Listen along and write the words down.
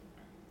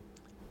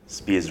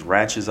Just be as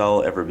ratchet as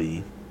I'll ever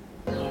be.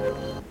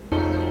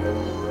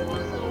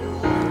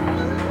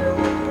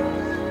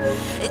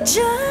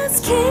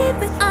 Just keep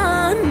it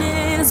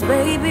honest,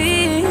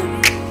 baby.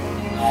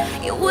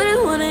 You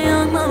wouldn't want a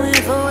young mama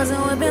if I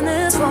wasn't whipping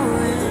this for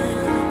it.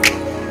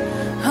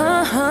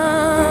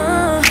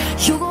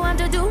 You gon' have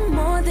to do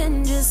more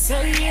than just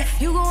say it.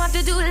 You gon' have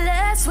to do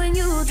less when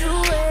you do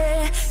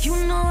it. You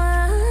know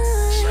I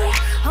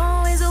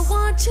always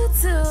want you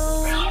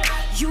to.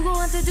 You gon'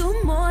 have to do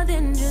more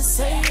than just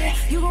say it.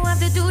 You gon' have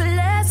to do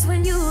less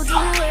when you do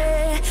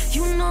it.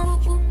 You know,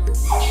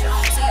 so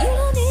you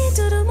don't need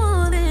to do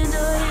more than do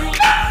it.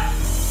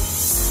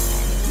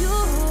 You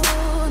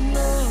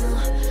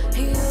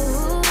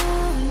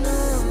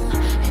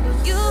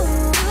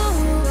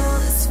know,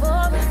 this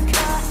for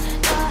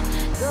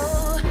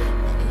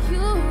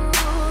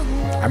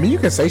I mean, you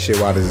can say shit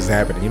while this is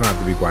happening. You don't have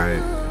to be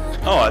quiet.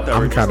 Oh, I thought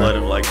we were just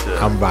letting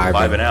I'm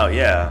vibing out,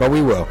 yeah. But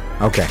we will.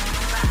 Okay.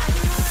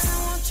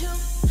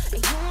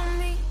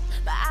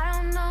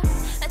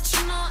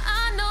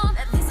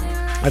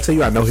 I tell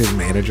you, I know his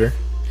manager.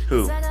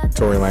 Who?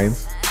 Tory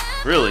Lanez.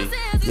 Really?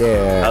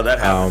 Yeah. How'd that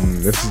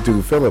happen? This is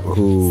dude Philip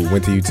who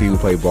went to UT who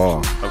played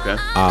ball. Okay.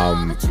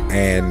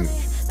 And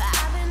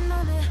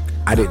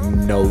I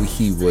didn't know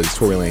he was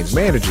Tory Lanez's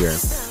manager,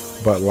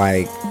 but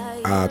like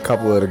a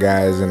couple of the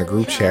guys in the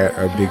group chat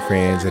are big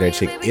fans of that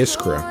chick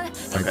Iskra,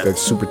 like that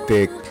super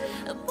thick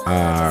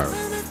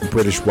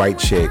British white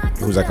chick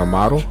who's like a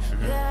model,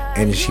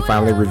 and she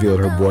finally revealed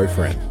her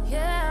boyfriend.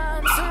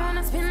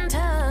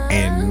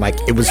 And like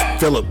it was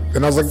Philip,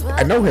 and I was like,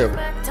 I know him.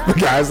 The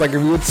guys like we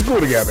went to school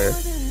together.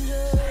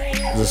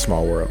 It's a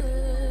small world.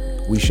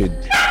 We should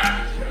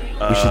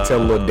tell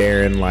little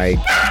Darren like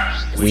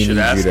we should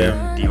need ask you to.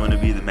 him. Do you want to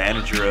be the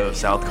manager of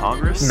South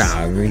Congress?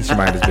 Nah, he should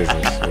mind his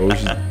business. Or we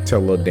should tell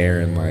little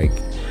Darren like,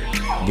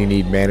 do you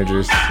need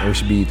managers? Or we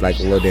should be like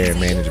little Darren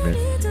management.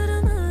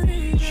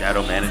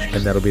 Shadow management.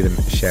 And that'll be the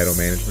shadow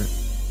management.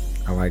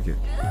 I like it.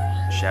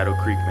 Shadow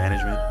Creek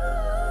management.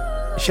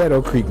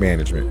 Shadow Creek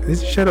management.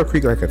 Is Shadow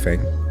Creek like a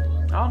thing?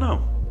 I don't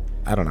know.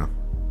 I don't know.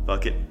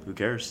 Fuck it. Who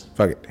cares?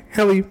 Fuck it.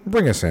 Helly,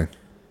 bring us in.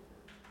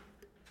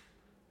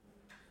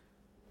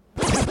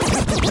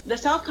 The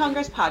South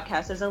Congress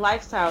podcast is a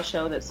lifestyle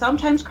show that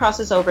sometimes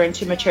crosses over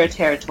into mature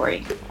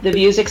territory. The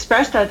views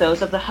expressed are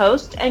those of the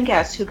host and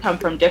guests who come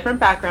from different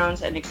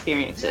backgrounds and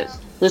experiences.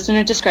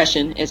 Listener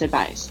discretion is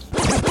advised.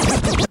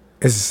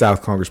 This is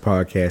South Congress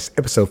podcast,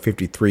 episode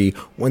 53.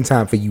 One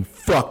time for you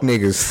fuck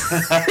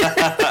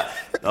niggas.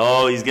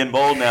 Oh, he's getting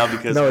bold now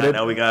because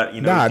now we got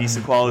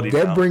decent quality.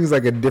 That now. brings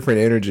like a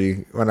different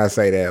energy when I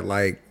say that.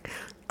 Like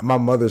my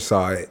mother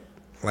saw it,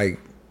 like.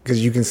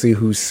 Because you can see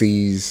who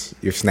sees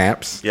your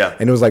snaps. Yeah.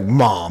 And it was like,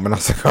 Mom. And I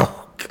was like,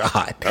 oh,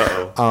 God.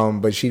 Uh-oh.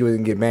 But she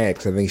didn't get mad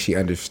because I think she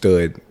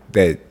understood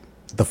that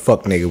the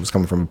fuck nigga was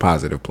coming from a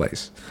positive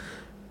place.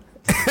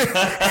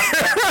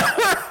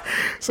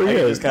 So,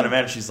 yeah. I was kind of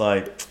mad. She's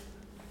like,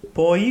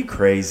 boy, you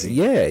crazy.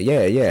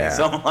 Yeah.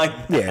 Something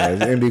like that.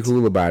 Yeah, and be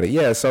cool about it.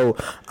 Yeah, so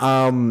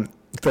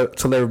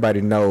to let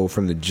everybody know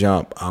from the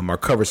jump, our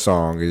cover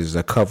song is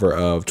a cover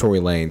of Tory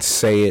Lanez's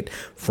Say It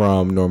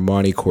from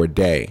Normani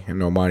Corday. And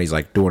Normani's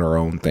like doing her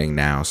own thing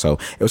now. So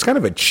it was kind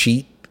of a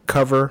cheat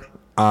cover.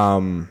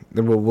 Then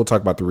we'll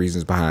talk about the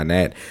reasons behind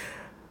that.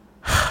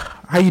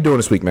 How you doing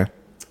this week, man?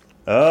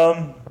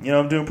 I'm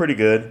doing pretty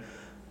good.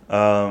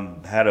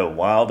 Had a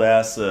wild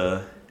ass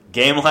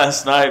game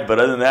last night, but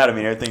other than that, I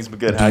mean, everything's been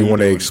good. Do you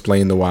want to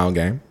explain the wild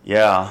game?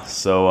 Yeah,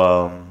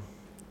 so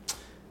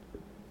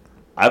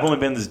I've only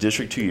been in this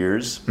district 2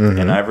 years,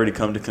 and I've already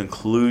come to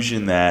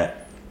conclusion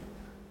that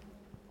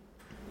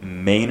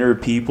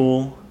Maynard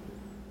people...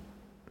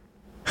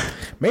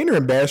 Maynard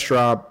and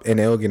Bastrop and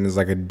Elgin is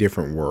like a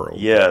different world.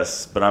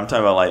 Yes, but I'm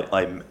talking about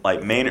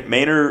like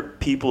Maynard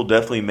people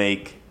definitely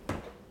make...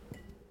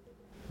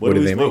 What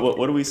do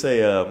we say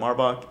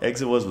Marbach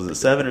exit was? Was it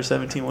 7 or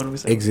 17? What do we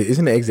say?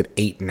 Isn't it exit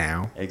 8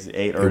 now? Exit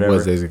 8 or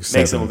whatever. Makes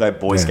them look like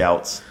Boy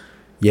Scouts.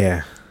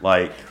 Yeah.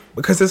 Like...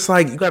 Because it's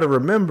like, you got to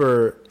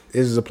remember...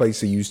 This is a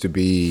place that used to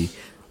be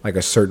like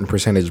a certain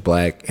percentage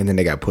black, and then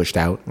they got pushed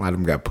out. A lot of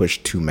them got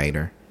pushed to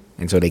Maynard,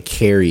 and so they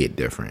carry it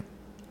different.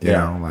 You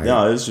know, like,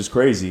 no, it's just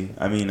crazy.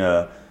 I mean,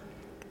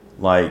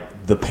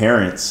 like the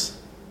parents.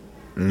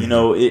 You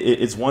know,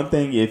 it's one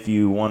thing if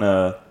you want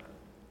to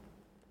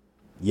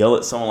yell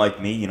at someone like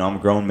me. You know, I'm a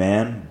grown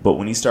man, but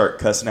when you start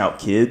cussing out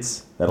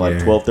kids that are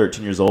like 12,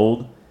 13 years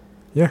old,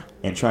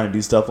 and trying to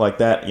do stuff like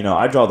that, you know,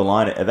 I draw the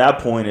line. At that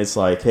point, it's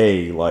like,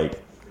 hey,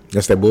 like,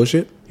 that's that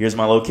bullshit. Here's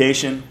my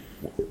location.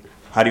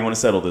 How do you want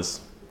to settle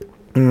this?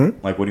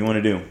 Like, what do you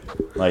want to do?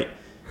 Like,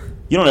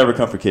 you don't ever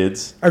come for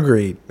kids.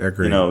 Agreed.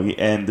 You know,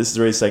 and this is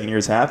already the second year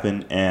it's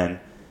happened, and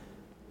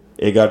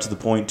it got to the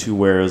point to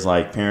where it was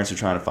like parents are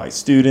trying to fight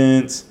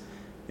students,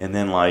 and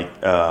then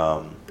like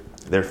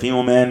their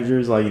female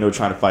managers, like, you know,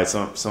 trying to fight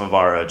some of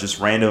our just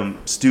random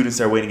students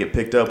that are waiting to get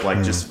picked up,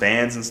 like just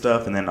fans and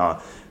stuff. And then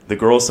the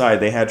girls' side,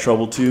 they had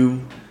trouble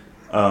too.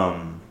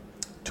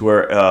 To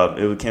where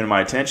it came to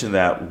my attention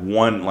that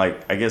one,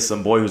 like, I guess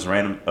some boy who's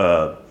random,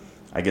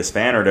 I guess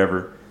fan or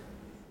whatever,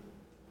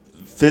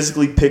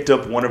 physically picked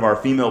up one of our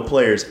female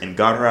players and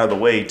got her out of the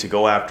way to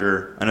go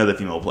after another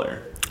female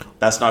player.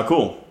 That's not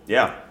cool.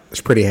 Yeah.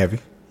 It's pretty heavy.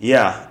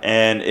 Yeah,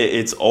 and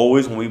it's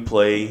always when we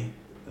play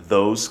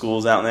those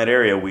schools out in that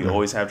area, we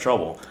always have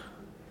trouble.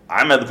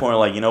 I'm at the point of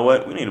like, you know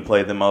what? We need to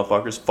play them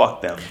motherfuckers.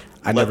 Fuck them.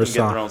 Let them get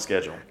their own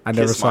schedule. I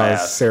never saw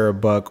Sarah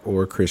Buck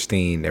or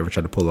Christine ever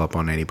try to pull up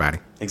on anybody.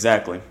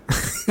 Exactly.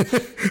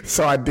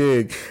 So I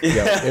dig.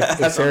 Yeah,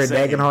 if Sarah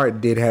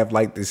Dagenhart did have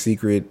like the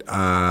secret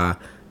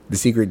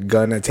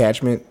gun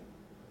attachment,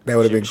 that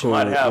would have been cool.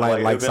 Might have,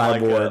 like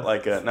Cyborg,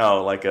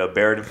 like a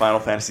Barrett in Final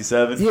Fantasy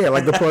VII. Yeah,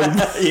 like the plug.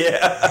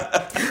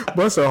 Yeah.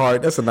 Bless her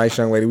heart. That's a nice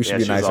young lady. We should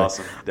be nice.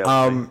 Awesome.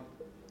 Definitely.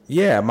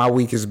 Yeah, my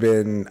week has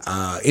been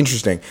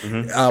interesting.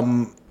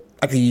 Mm-hmm.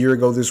 Like a year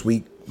ago, this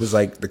week was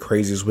like the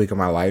craziest week of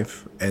my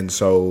life, and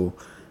so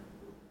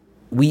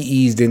we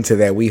eased into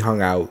that. We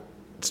hung out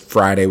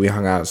Friday, we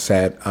hung out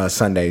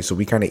Sunday, so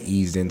we kind of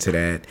eased into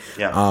that.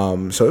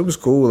 Yeah. So it was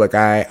cool. Like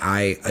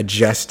I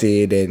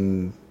adjusted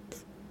and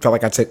felt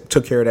like I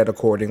took care of that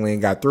accordingly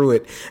and got through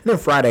it. And then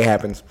Friday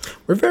happens.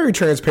 We're very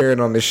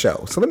transparent on this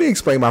show, so let me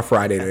explain my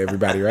Friday to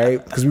everybody,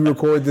 right? Because we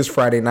record this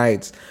Friday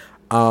nights.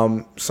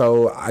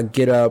 So I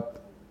get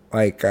up,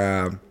 like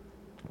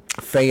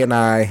Faye and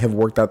I have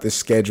worked out this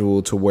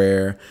schedule to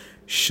where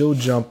she'll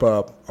jump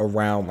up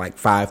around like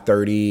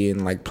 5:30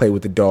 and like play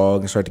with the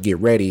dog and start to get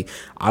ready.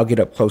 I'll get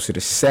up closer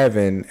to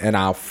 7 and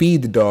I'll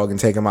feed the dog and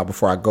take him out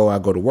before I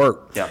go to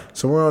work. Yeah.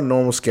 So we're on a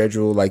normal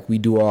schedule. Like we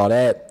do all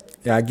that.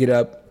 And I get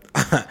up,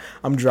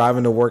 I'm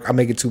driving to work. I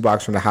make it 2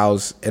 blocks from the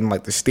house and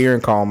like the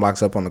steering column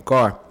locks up on the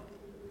car.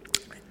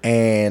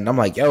 And I'm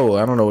like, yo,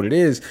 I don't know what it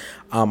is.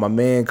 My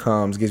man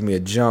comes, gives me a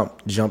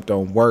jump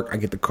don't work. I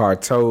get the car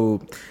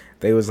towed.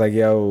 They was like,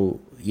 yo,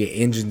 your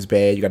engine's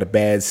bad. You got a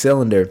bad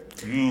cylinder.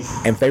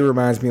 Oof. And Faye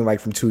reminds me, like,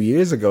 from 2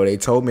 years ago, they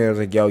told me, I was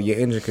like, yo, your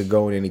engine could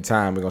go at any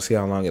time. We're going to see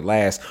how long it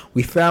lasts.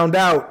 We found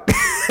out.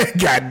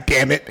 God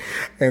damn it.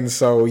 And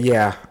so,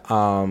 yeah,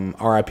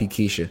 R.I.P.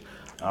 Keisha.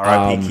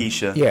 R.I.P.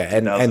 Keisha. Yeah,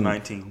 and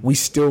 2019. We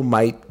still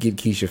might get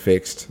Keisha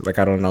fixed. Like,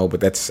 I don't know, but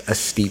that's a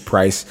steep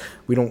price.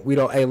 We don't.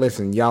 Hey,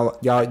 listen, y'all.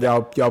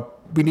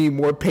 We need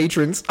more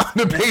patrons on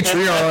the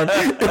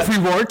Patreon if we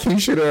want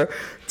Keisha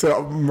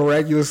to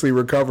miraculously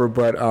recover.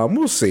 But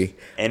we'll see.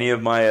 Any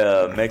of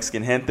my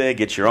Mexican gente,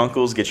 get your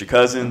uncles, get your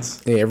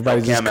cousins. Yeah,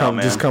 everybody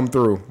just come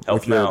through Help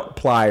with your out.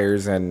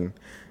 pliers, and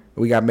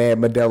we got Mad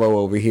Modelo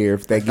over here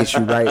if that gets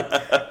you right.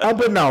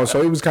 But no,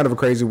 so it was kind of a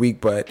crazy week.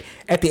 But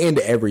at the end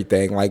of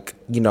everything, like,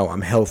 you know,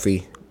 I'm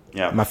healthy.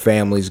 Yeah. My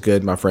family's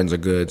good. My friends are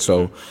good.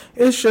 So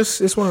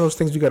it's one of those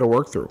things we got to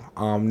work through.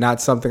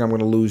 Not something I'm going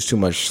to lose too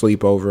much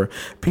sleep over.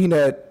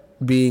 Peanut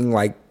being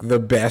like the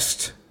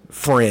best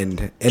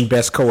friend and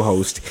best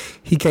co-host,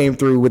 he came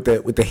through with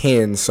the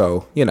hen.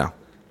 So, you know,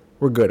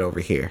 we're good over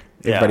here.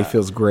 Everybody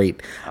feels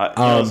great. I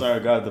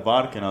got the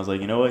vodka and I was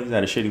like, you know what? He's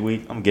had a shitty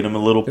week. I'm going to get him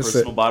a little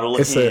personal bottle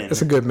of hen.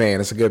 It's a good man.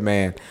 It's a good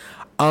man.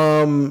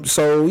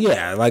 So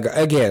yeah, like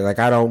again, like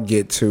I don't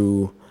get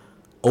too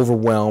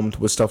overwhelmed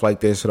with stuff like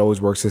this. It always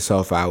works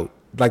itself out.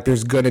 Like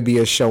there's gonna be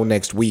a show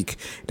next week.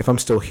 If I'm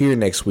still here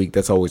next week,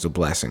 that's always a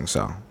blessing.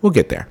 So we'll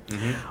get there.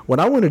 Mm-hmm. What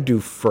I want to do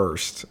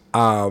first,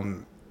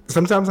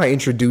 sometimes I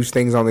introduce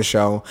things on the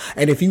show,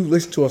 and if you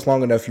listen to us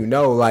long enough, you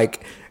know,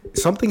 like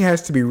something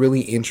has to be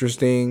really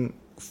interesting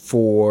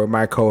for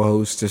my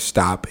co-host to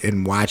stop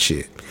and watch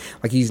it.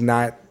 Like he's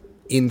not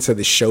into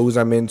the shows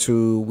I'm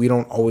into. We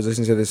don't always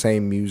listen to the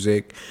same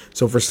music.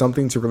 So for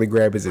something to really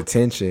grab his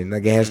attention,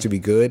 like it has to be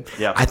good.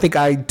 Yeah. I think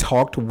I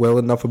talked well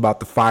enough about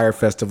the Fire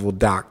Festival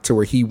doc to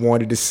where he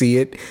wanted to see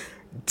it.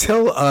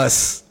 Tell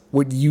us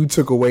what you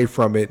took away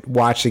from it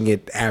watching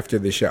it after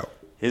the show.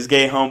 His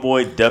gay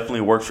homeboy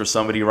definitely works for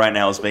somebody right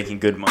now is making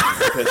good money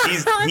because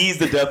he's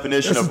the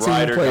definition That's of a team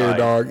ride or player, die.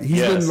 dog. He's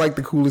been like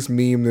the coolest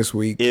meme this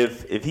week.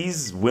 If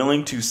he's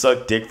willing to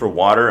suck dick for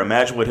water,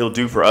 imagine what he'll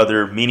do for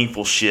other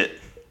meaningful shit.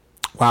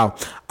 Wow.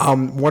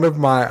 One of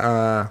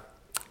my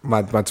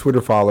my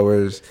Twitter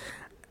followers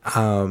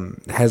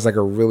has like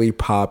a really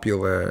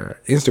popular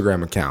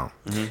Instagram account.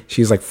 Mm-hmm.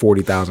 She's like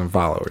 40,000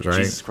 followers, right?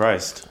 Jesus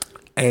Christ.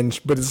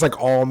 But it's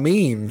like all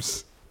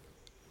memes.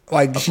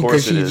 Like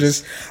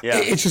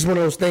it's just one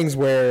of those things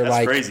where that's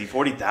like crazy.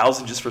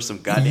 40,000 just for some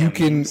goddamn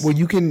memes.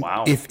 You can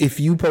wow. if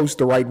you post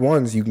the right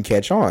ones, you can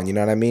catch on. You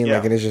know what I mean? Yeah.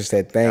 Like, and it's just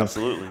that thing.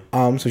 Absolutely.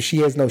 So she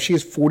has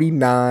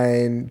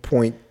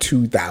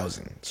 49.2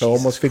 thousand. So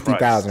almost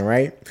 50,000,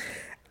 right?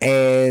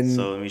 And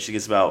so I mean, she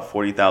gets about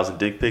 40,000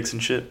 dick pics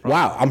and shit. Probably.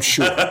 Wow, I'm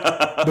sure.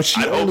 But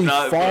she only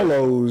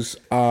follows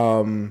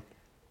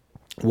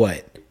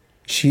what?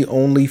 She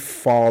only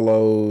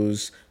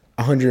follows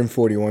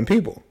 141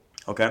 people.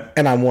 Okay.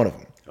 And I'm one of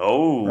them.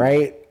 Oh.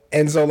 Right?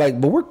 And so, like,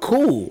 but we're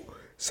cool.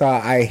 So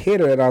I hit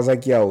her and I was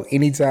like, yo,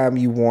 anytime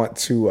you want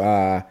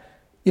to,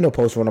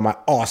 post one of my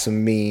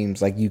awesome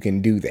memes, like, you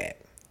can do that.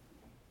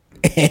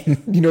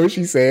 And you know what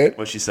she said?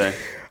 What'd she say?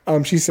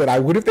 She said, I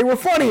would if they were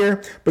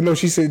funnier. But no,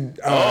 she said...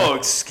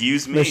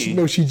 excuse me.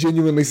 No, she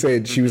genuinely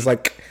said, she was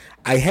like,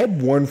 I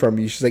had one from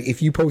you. She's like,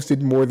 if you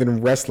posted more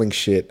than wrestling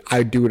shit,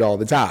 I'd do it all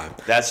the time.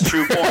 That's a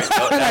true point. That's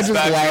I just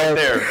facts laughed. right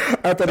there.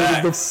 I thought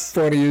it was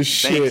the funniest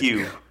shit. Thank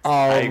you.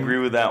 I agree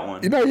with that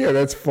one. You know, yeah,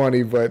 that's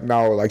funny, but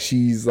no, like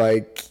she's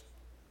like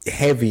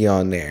heavy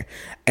on there.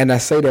 And I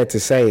say that to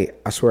say,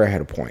 I swear I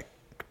had a point.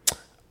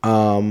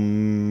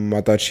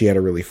 I thought she had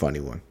a really funny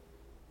one.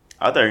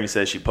 I thought you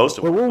said she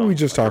posted Wait, one. what were we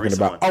just like a talking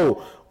recent about? one.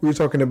 Oh, we were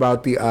talking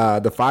about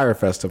the Fire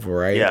Festival,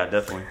 right? Yeah,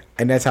 definitely.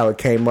 And that's how it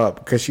came up,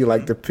 because she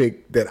liked the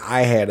pic that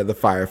I had of the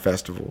Fire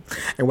Festival.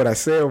 And what I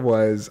said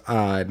was,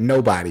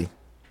 nobody.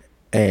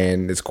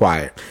 And it's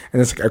quiet. And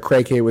it's like a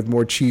crackhead with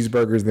more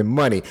cheeseburgers than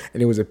money.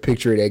 And it was a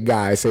picture of that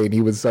guy saying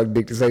he would suck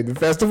dick to save the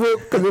festival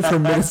because it's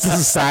from Menace to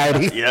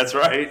Society. Yeah, that's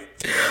right.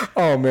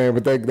 Oh, man,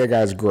 but that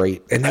guy's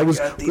great. And that was,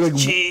 got like,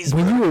 these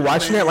when you were cheeseburgers,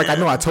 watching that, like, I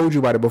know I told you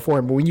about it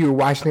before, but when you were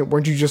watching it,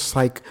 weren't you just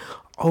like,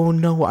 oh,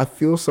 no, I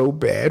feel so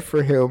bad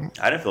for him?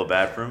 I didn't feel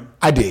bad for him.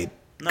 I did.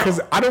 No. Because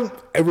I don't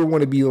ever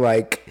want to be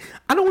like,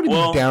 I don't want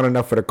to be down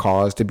enough for the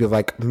cause to be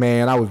like,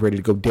 man, I was ready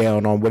to go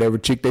down on whatever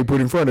chick they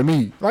put in front of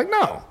me. Like,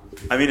 no.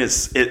 I mean, it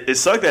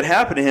sucked that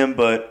happened to him,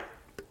 but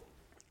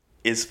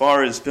as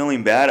far as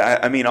feeling bad,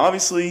 I mean,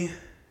 obviously,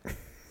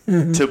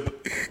 to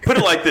put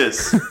it like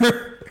this.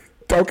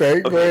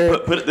 Okay, go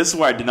ahead. Put it, this is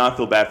why I did not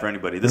feel bad for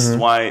anybody. This is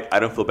why I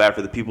don't feel bad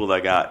for the people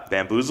that got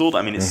bamboozled.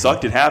 I mean, it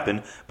sucked, it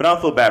happened, but I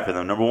don't feel bad for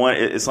them. Number one,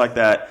 it's like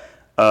that.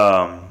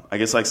 I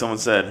guess like someone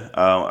said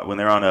when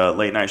they're on a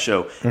late night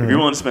show, if you're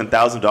willing to spend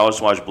 $1,000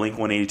 to watch Blink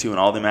 182 and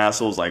all them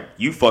assholes, like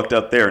you fucked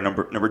up there.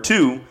 Number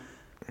two,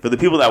 for the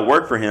people that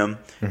work for him,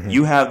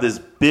 you have this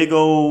big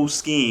old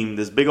scheme,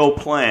 this big old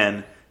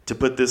plan to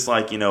put this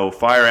like, you know,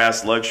 fire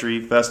ass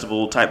luxury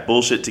festival type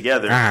bullshit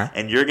together,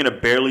 and you're gonna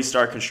barely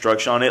start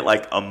construction on it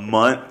like a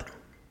month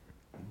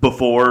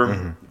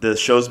before the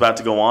show's about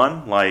to go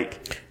on.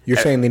 Like, You're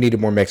saying they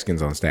needed more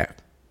Mexicans on staff.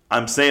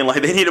 I'm saying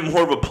like they needed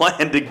more of a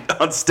plan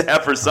on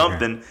staff or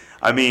something. Okay.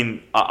 I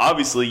mean,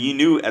 obviously you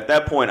knew at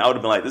that point I would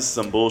have been like, this is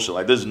some bullshit.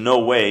 Like, there's no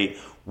way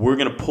we're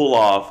gonna pull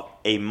off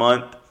a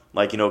month,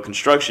 like, you know,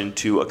 construction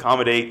to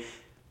accommodate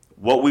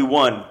what we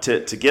want to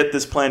get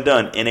this plan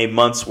done in a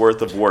month's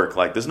worth of work.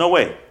 Like, there's no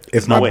way.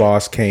 If my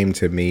boss came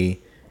to me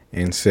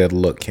and said,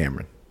 look,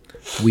 Cameron,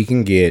 we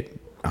can get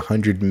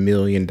 $100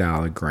 million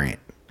grant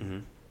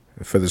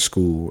for the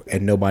school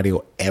and nobody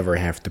will ever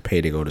have to pay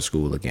to go to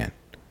school again.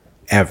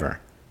 Ever.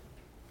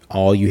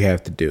 All you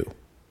have to do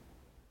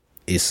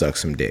is suck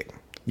some dick.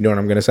 You know what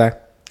I'm going to say?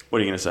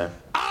 What are you going to say?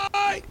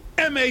 I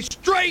am a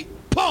straight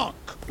punk.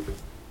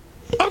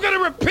 I'm going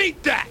to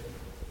repeat that.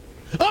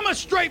 I'm a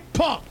straight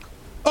punk,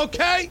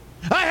 okay?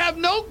 I have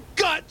no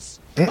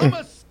guts. I'm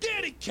a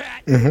scaredy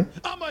cat.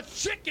 I'm a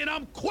chicken.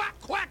 I'm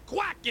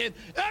quacking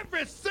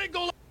every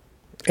single...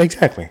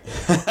 Exactly.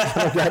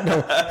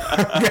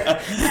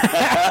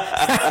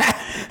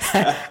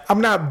 I'm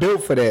not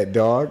built for that,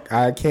 dog.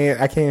 I can't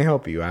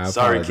help you. I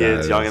Sorry, apologize.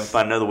 kids. Y'all gotta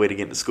find another way to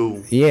get into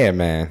school. Yeah,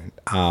 man.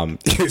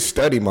 You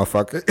study,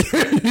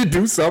 motherfucker. You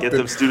do something. Get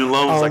them student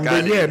loans like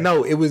I did. Yeah,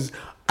 no, it was...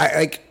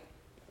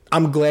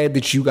 I'm glad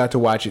that you got to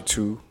watch it,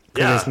 too.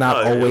 Because it's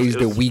not always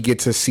that we get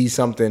to see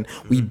something.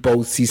 We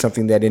both see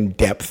something that in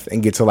depth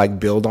and get to,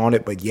 like, build on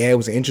it. But, yeah, it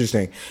was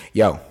interesting.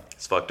 Yo.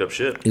 It's fucked up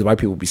shit. These white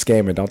people be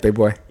scamming, don't they,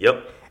 boy?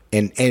 Yep.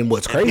 And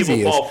what's crazy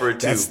people is fall for it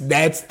too.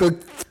 That's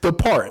the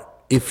part.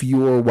 If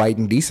you're white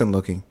and decent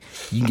looking,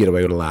 you can get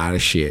away with a lot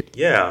of shit.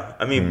 Yeah.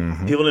 I mean,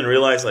 people didn't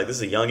realize, like, this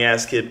is a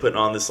young-ass kid putting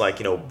on this, like,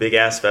 you know,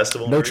 big-ass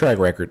festival. No track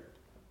record.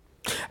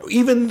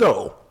 Even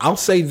though, I'll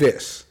say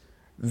this,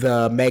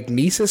 the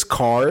Magnesis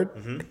card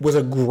was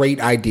a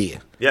great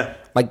idea. Yeah.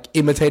 Like,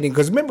 imitating,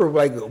 because remember,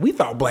 like, we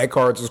thought black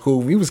cards was cool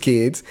when we was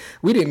kids.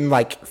 We didn't,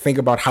 like, think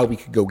about how we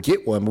could go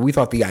get one, but we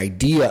thought the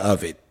idea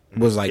of it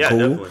was, like, cool.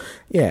 Definitely.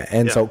 Yeah,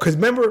 and so, because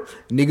remember,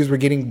 niggas were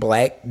getting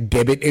black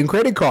debit and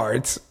credit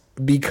cards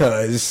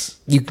because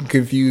you can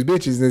confuse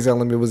bitches and tell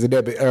them it was a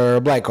debit or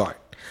a black card.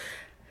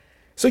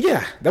 So,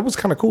 yeah, that was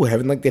kind of cool,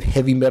 having, like, that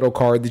heavy metal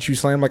card that you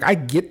slam. Like, I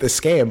get the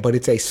scam, but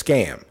it's a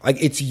scam. Like,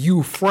 it's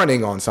you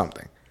fronting on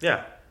something.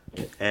 Yeah.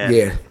 And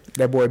yeah,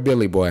 that boy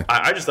Billy boy.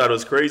 I just thought it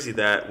was crazy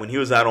that when he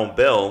was out on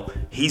bail,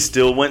 he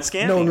still went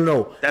scamming.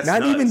 No. That's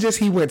not nuts. even just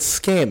he went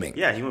scamming.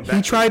 Yeah, he went back.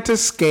 He tried to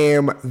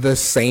scam the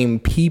same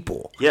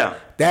people. Yeah.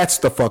 That's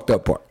the fucked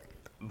up part.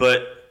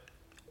 But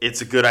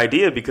it's a good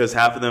idea because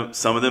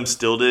some of them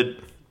still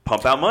did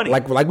pump out money.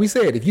 Like we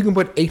said, if you can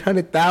put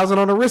 $800,000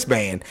 on a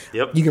wristband,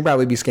 you can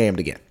probably be scammed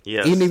again.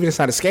 Yes. Even if it's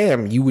not a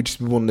scam, you would just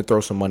be willing to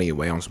throw some money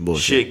away on some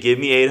bullshit. Shit, give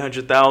me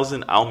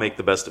 $800,000, I'll make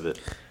the best of it.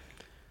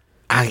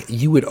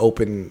 You would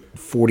open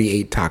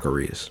 48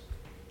 taquerias.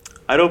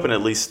 I'd open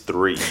at least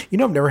 3. You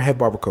know, I've never had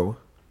barbacoa.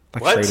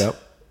 Like, what? straight up.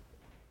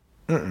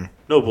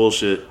 No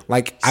bullshit.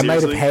 Like, seriously? I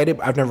might have had it,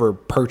 but I've never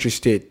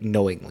purchased it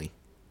knowingly.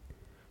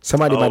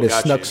 Somebody might have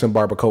snuck some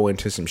barbacoa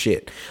into some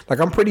shit.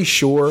 Like, I'm pretty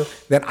sure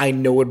that I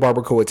know what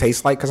barbacoa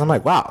tastes like because I'm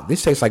like, wow,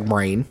 this tastes like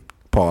brain.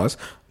 Pause.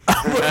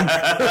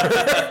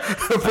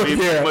 I mean,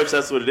 pretty much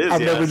that's what it is.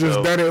 I've never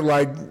just done it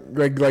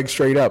like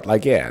straight up.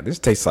 Like, yeah, this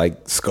tastes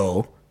like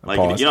skull. Like,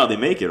 Pause. you know how they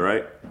make it,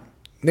 right?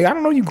 Nigga, I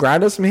don't know. You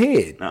grind up some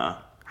head. Nah.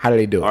 How do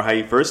they do it? Or how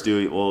you first do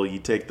it? Well, you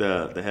take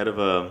the head of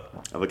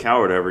a cow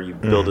or whatever. You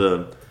build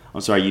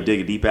you dig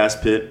a deep ass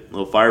pit,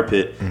 little fire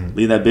pit.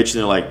 Leave that bitch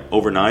in there like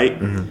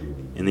overnight,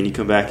 and then you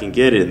come back and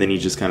get it, and then you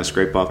just kind of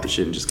scrape off the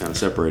shit and just kind of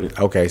separate it.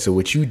 Okay, so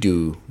what you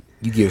do,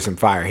 you give some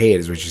fire head,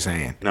 is what you're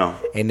saying. No,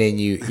 and then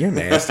you're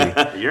nasty.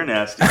 You're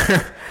nasty.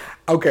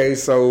 Okay,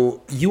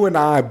 so you and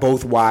I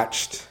both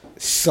watched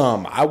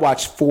some. I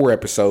watched 4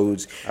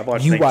 episodes. I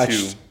watched you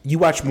 2. You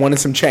watched 1 and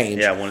some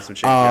change. Yeah, 1 and some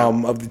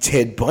change. Of the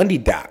Ted Bundy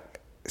doc.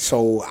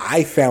 So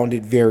I found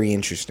it very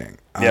interesting.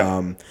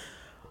 Yeah.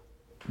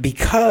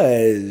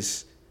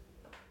 Because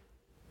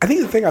I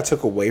think the thing I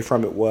took away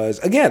from it was,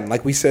 again,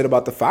 like we said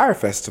about the Fire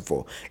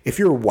Festival, if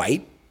you're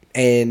white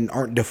and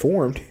aren't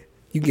deformed,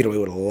 you can get away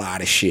with a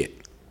lot of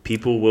shit.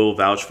 People will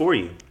vouch for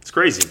you. It's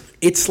crazy.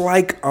 It's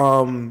like,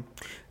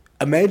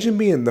 imagine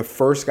being the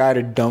first guy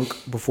to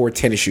dunk before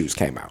tennis shoes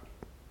came out.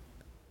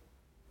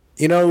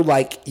 You know,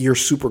 like, you're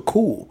super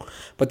cool.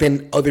 But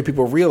then other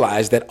people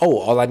realize that,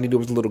 all I needed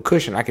was a little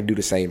cushion. I could do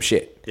the same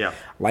shit. Yeah.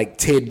 Like,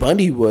 Ted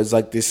Bundy was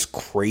like this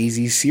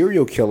crazy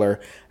serial killer.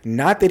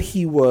 Not that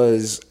he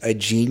was a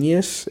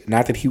genius.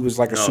 Not that he was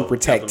like a super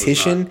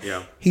tactician.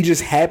 Yeah. He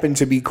just happened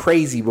to be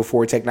crazy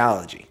before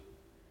technology.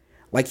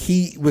 Like,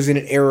 he was in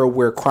an era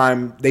where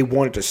they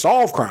wanted to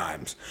solve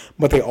crimes,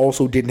 but they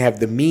also didn't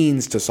have the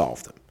means to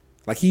solve them.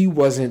 Like, he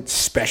wasn't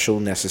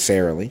special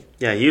necessarily.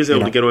 Yeah, he was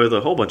able to get away with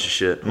a whole bunch of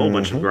shit. A whole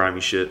bunch of grimy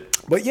shit.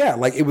 But yeah,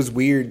 like, it was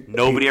weird.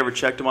 Nobody ever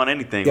checked him on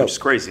anything, which is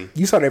crazy.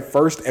 You saw that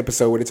first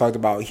episode where they talked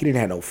about he didn't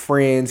have no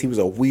friends. He was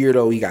a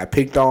weirdo. He got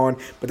picked on.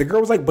 But the girl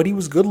was like, but he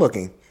was good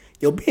looking.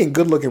 Yo, being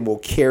good looking will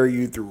carry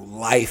you through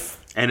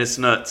life. And it's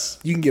nuts.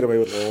 You can get away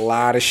with a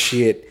lot of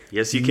shit.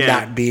 Yes, you can.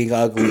 Not being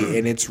ugly,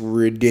 and it's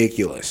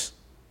ridiculous.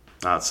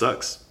 It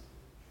sucks.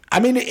 I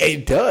mean,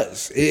 it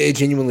does. It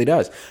genuinely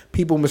does.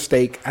 People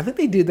mistake. I think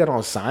they did that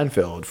on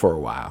Seinfeld for a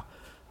while,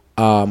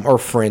 or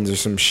Friends or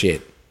some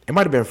shit. It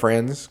might have been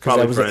Friends because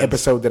that was an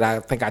episode that I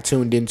think I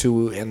tuned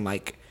into and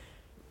like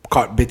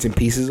caught bits and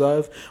pieces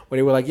of where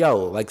they were like,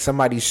 "Yo, like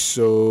somebody's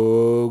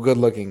so good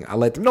looking." I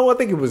let them. No, I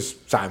think it was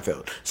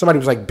Seinfeld. Somebody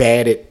was like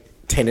bad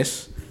at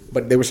tennis,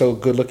 but they were so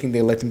good looking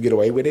they let them get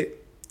away with it.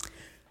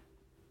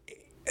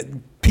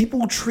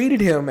 People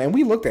treated him, and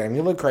we looked at him.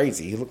 He looked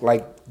crazy. He looked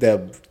like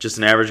just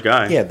an average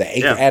guy. Yeah, the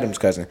 8th Adams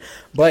cousin.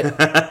 But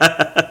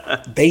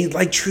they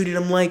like treated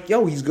him like,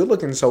 yo, he's good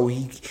looking. So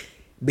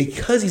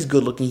because he's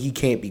good looking, he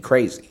can't be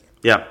crazy.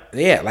 Yeah,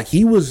 yeah. Like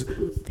he was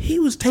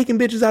taking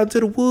bitches out to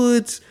the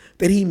woods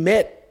that he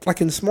met, like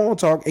in small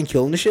talk, and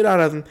killing the shit out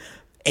of them.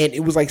 And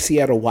it was like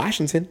Seattle,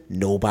 Washington.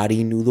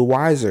 Nobody knew the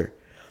wiser.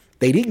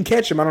 They didn't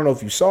catch him. I don't know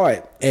if you saw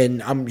it,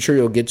 and I'm sure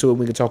you'll get to it.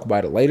 We can talk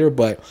about it later,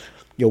 but.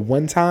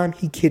 One time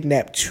he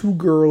kidnapped 2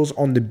 girls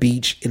on the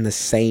beach in the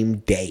same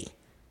day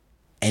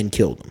and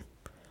killed them.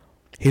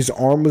 His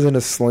arm was in a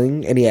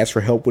sling and he asked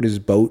for help with his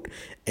boat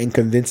and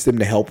convinced them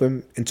to help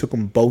him and took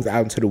them both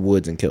out into the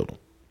woods and killed them.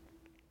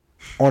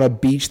 On a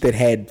beach that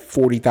had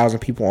 40,000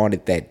 people on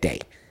it that day.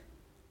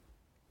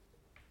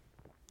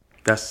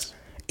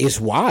 It's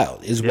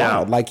wild. It's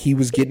wild. Like he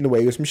was getting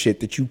away with some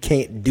shit that you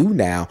can't do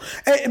now.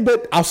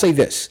 But I'll say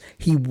this.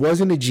 He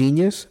wasn't a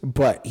genius,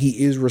 but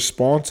he is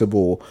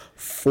responsible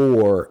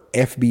for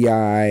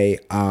FBI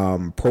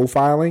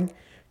profiling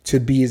to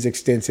be as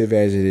extensive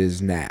as it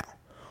is now.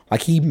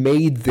 Like he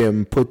made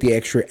them put the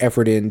extra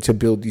effort in to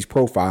build these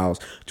profiles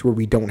to where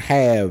we don't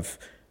have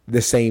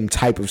the same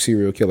type of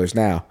serial killers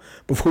now.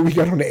 Before we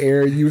got on the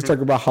air, you was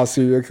talking about how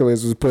serial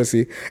killers was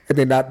pussy, and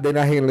they're not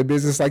handling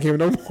business like him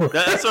no more.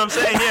 That's what I'm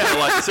saying. Yeah,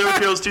 like serial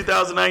killers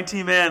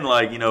 2019, man.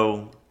 Like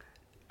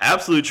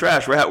absolute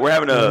trash. We're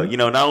having a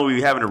not only are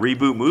we having to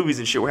reboot movies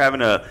and shit, we're having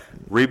to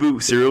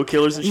reboot serial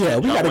killers and shit. Yeah,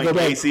 we gotta go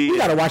back. We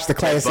gotta watch the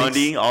classics.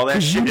 Bundy, all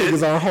that shit.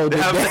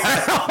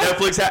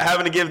 Netflix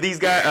having to give these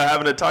guys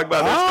having to talk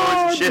about their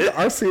stories and shit.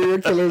 Our serial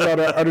killers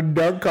are the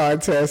dunk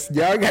contest.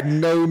 Y'all got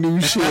no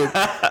new shit.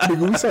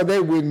 Nigga, we saw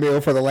that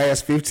windmill for the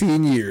last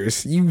 15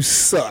 years. You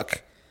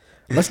suck.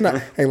 Let's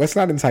not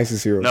entice the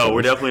serial killers. No,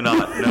 we're definitely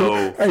not.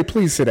 No. Hey,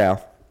 please sit down.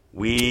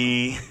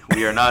 We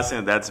are not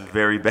saying that's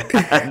very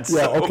bad. So.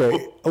 Yeah,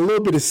 okay. A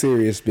little bit of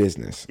serious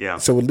business. Yeah.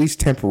 So at least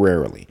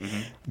temporarily,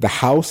 the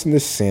House and the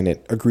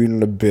Senate agreed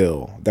on a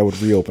bill that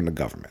would reopen the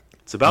government.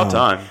 It's about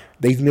time.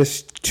 They've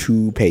missed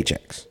 2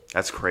 paychecks.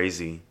 That's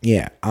crazy.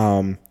 Yeah.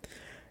 What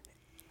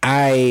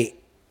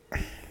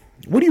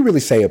do you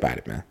really say about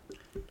it, man?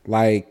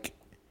 Like,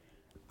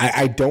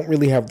 I don't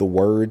really have the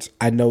words.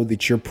 I know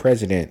that your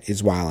president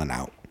is wilding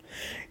out.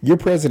 Your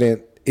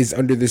president is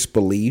under this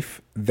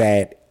belief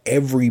that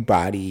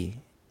everybody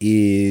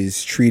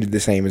is treated the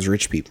same as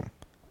rich people.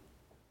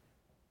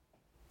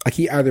 Like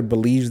he either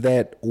believes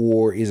that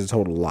or is a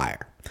total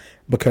liar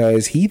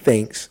because he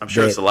thinks I'm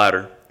sure it's the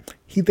latter.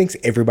 He thinks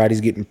everybody's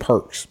getting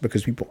perks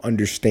because people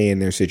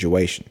understand their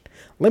situation.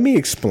 Let me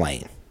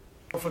explain.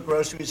 For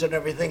groceries and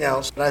everything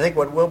else. And I think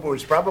what Wilbur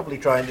was probably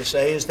trying to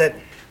say is that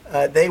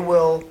they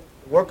will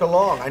work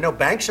along. I know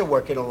banks are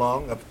working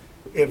along.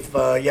 If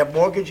you have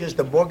mortgages,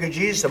 the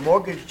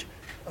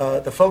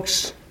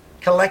folks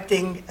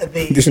collecting the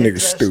This nigga's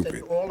interest stupid.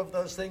 and all of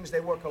those things. They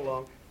work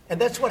along. And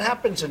that's what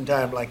happens in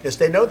time like this.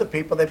 They know the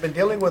people. They've been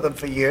dealing with them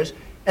for years,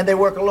 and they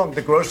work along.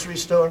 The grocery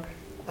store.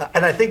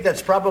 And I think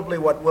that's probably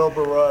what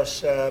Wilbur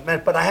Ross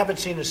meant. But I haven't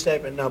seen his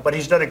statement, no. But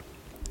he's done a...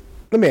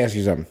 Let me ask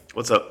you something.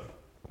 What's up?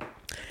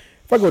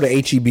 If I go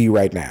to HEB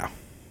right now,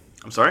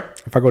 I'm sorry?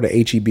 if I go to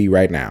HEB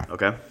right now,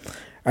 Okay.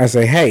 I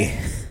say, hey,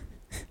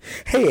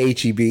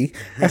 HEB.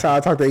 That's how I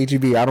talk to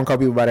HEB. I don't call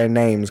people by their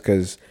names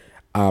because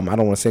I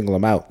don't want to single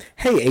them out.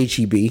 Hey,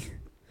 HEB,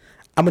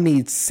 I'm going to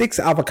need 6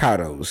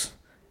 avocados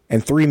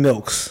and 3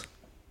 milks.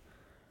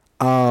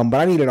 But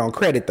I need it on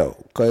credit, though,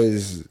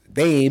 because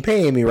they ain't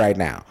paying me right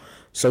now.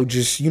 So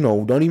just,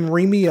 don't even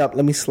ring me up.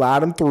 Let me slide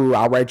them through.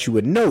 I'll write you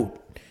a note.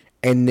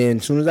 And then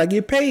as soon as I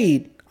get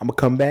paid, I'm going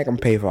to come back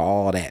and pay for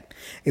all that.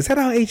 Is that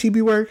how HEB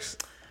works?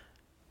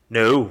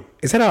 No.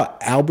 Is that how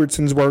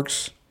Albertsons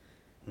works?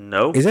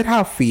 No. Is that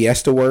how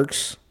Fiesta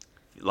works?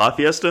 La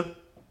Fiesta?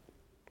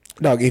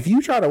 Dog, if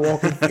you try to go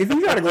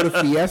to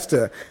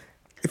Fiesta,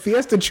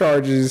 Fiesta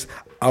charges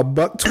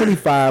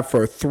 $1.25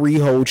 for 3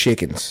 whole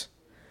chickens.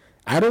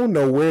 I don't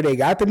know where they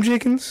got them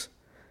chickens.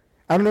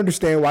 I don't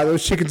understand why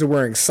those chickens are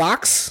wearing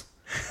socks.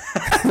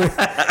 But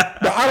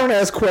I don't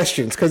ask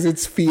questions because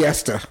it's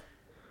Fiesta.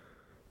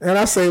 And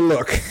I say,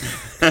 look,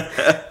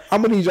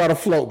 I'm going to need y'all to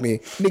float me.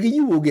 Nigga,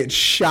 you will get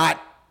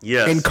shot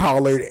and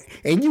collared,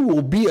 and you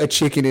will be a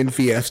chicken in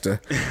Fiesta.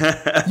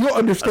 You'll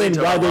understand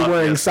why they're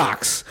wearing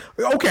socks.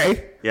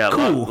 Okay, Yeah,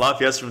 cool. La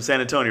Fiesta from San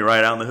Antonio,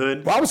 right out in the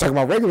hood. Well, I was talking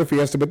about regular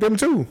Fiesta, but them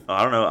too. Oh,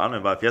 I don't know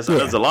about Fiesta. Yeah.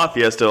 There's a La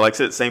Fiesta, like I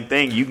said, same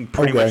thing. You can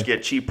pretty much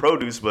get cheap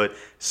produce, but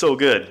so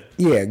good.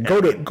 Yeah,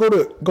 go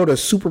to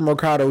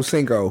Supermercado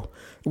Cinco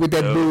with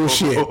that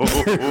bullshit.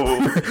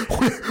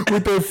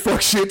 with that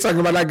fuck shit talking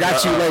about I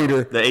got you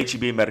later. The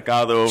HEB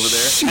Mercado over there.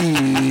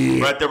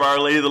 Shit. Right there by Our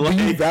Lady of the Do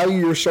you Lake. value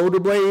your shoulder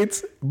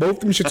blades? Both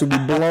them shits will be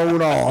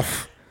blown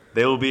off.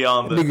 They will be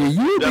on the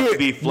Nigga,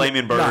 be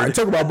Flaming Bird. Nah,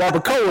 talk about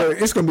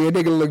barbacoa. It's gonna be a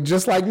nigga look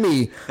just like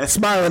me,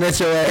 smiling at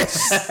your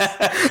ass.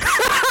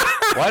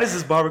 Why does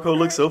this barbacoa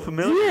look so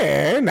familiar?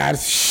 Yeah, not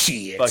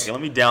shit. Fuck it,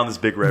 let me down this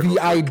big red. The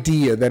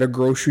idea that a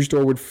grocery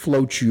store would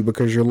float you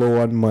because you're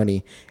low on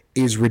money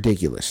is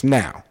ridiculous.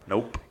 Now,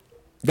 Nope.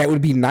 that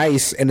would be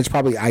nice, and it's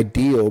probably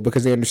ideal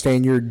because they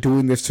understand you're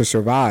doing this to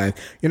survive.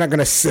 You're not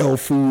gonna sell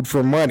food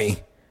for money,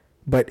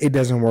 but it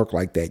doesn't work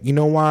like that. You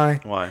know why?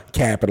 Why?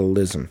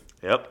 Capitalism.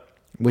 Yep.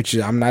 Which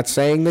I'm not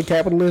saying that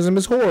capitalism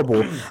is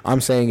horrible.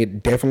 I'm saying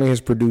it definitely has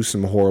produced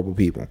some horrible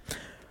people.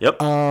 Yep. It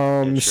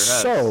sure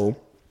has. So,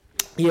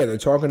 yeah, they're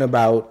talking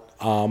about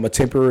a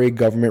temporary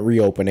government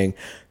reopening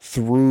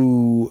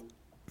through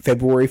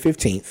February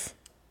 15th.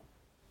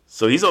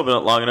 So he's open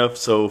it long enough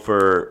so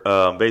for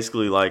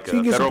basically like So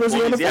he gets some federal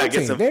pussy on the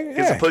employees, get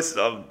 14th. some pussy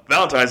on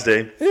Valentine's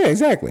Day. Yeah,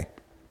 exactly.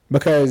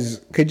 Because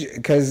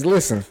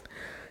listen,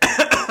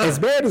 as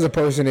bad as a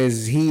person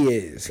as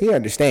he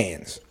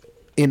understands.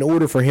 In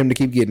order for him to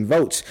keep getting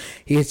votes,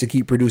 he has to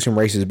keep producing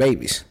racist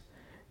babies.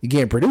 You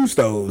can't produce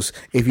those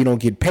if you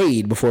don't get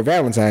paid before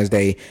Valentine's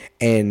Day,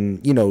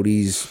 and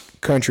these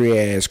country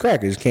ass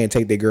crackers can't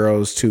take their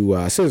girls to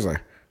Sizzler.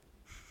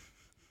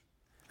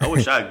 I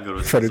wish I could go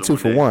to For the Sizzler 2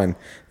 for one day.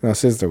 $1. No,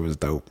 Sizzler was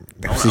dope.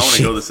 I want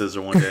to go to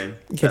Sizzler one day.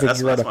 take That's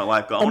you right my up.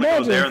 life goal. I want to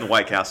go there in the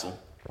White Castle.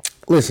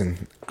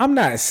 Listen, I'm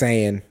not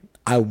saying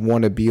I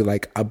want to be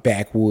like a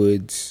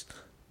backwoods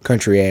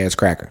country ass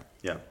cracker.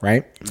 Yeah.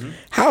 Right? Mm-hmm.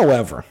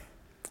 However,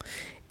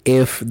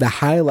 if the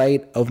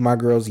highlight of my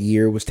girl's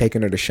year was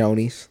taking her to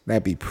Shoney's,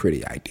 that'd be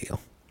pretty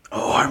ideal.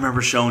 Oh, I remember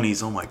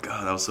Shoney's. Oh my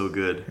god, that was so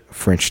good.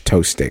 French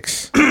toast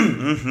sticks.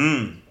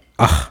 I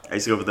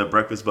used to go for the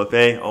breakfast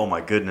buffet. Oh my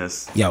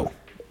goodness. Yo.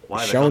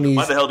 Why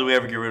Shoney's. the hell do we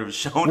ever get rid of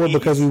Shoney's? Well,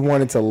 because we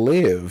wanted to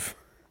live.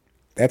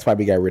 That's why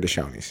we got rid of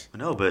Shoney's.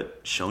 No,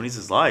 but Shoney's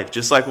is life.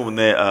 Just like when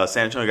the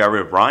San Antonio got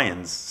rid of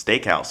Ryan's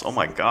Steakhouse. Oh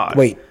my god.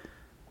 Wait.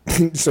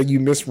 So you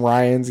miss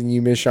Ryan's and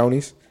you miss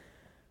Shoney's?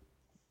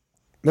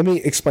 Let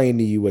me explain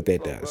to you what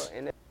that does.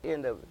 And at the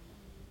end of it,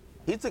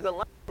 he took a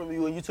line from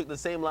you and you took the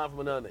same line from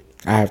another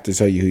nigga. I have to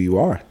tell you who you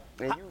are.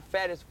 And you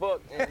fat as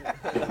fuck.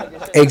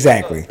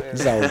 Exactly.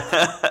 So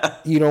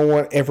you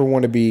don't ever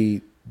want to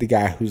be the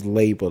guy who's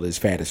labeled as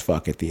fat as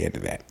fuck at the end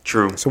of that.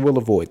 True. So we'll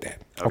avoid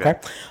that. Okay.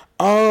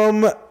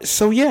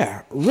 So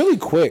yeah, really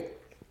quick.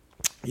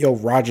 Yo,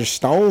 Roger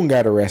Stone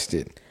got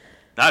arrested.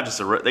 Not just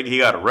he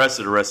got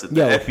arrested. The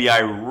Yo.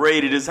 FBI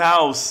raided his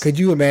house. Could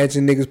you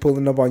imagine niggas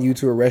pulling up on you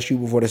to arrest you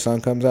before the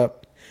sun comes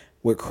up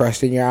with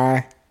crust in your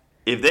eye?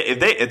 If the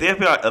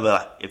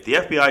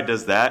FBI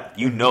does that,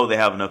 you know they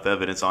have enough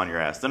evidence on your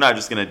ass. They're not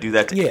just gonna do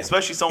that to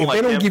especially someone like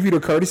him. If they don't give you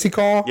the courtesy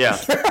call, yeah,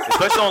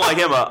 especially someone like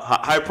him, a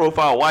high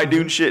profile white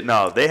dude and shit.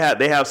 No, they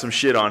have some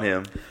shit on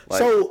him.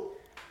 So,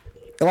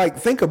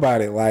 think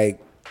about it.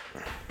 Like,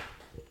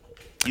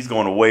 he's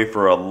going away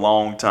for a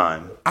long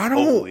time. I don't.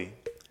 Hopefully.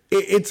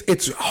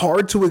 It's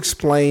hard to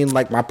explain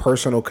like my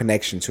personal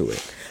connection to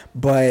it,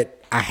 but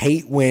I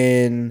hate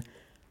when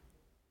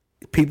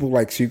people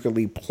like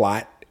secretly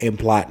plot and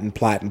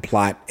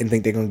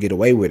think they're gonna get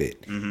away with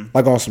it,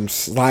 like on some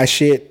sly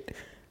shit.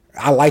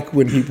 I like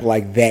when people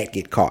like that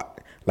get caught.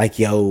 like,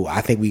 yo,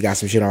 I think we got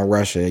some shit on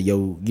Russia.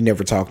 Yo, you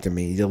never talk to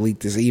me.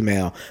 Delete this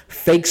email.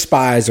 Fake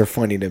spies are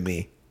funny to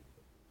me.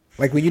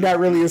 Like when you're not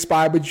really a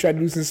spy, but you try to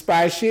do some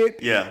spy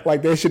shit. Yeah.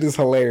 Like that shit is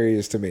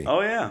hilarious to me.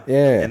 Oh yeah.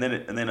 Yeah. And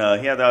then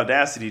he had the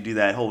audacity to do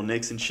that whole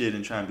Nixon shit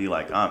and try and be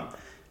like, I'm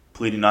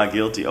pleading not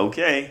guilty.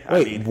 Okay.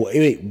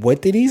 Wait,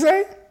 what did he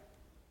say?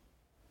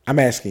 I'm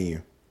asking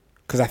you.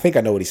 Because I think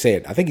I know what he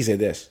said. I think he said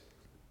this.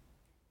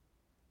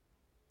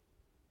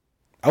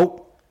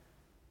 Oh.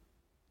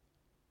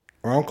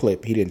 Wrong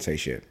clip. He didn't say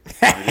shit.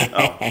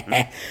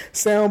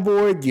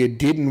 Soundboard, you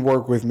didn't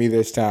work with me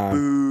this time.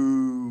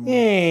 Boo.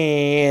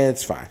 Yeah,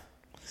 it's fine.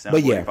 Soundboard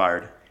But yeah,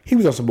 fired. he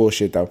was on some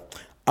bullshit though.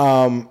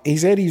 He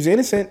said he's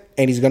innocent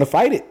and he's gonna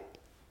fight it.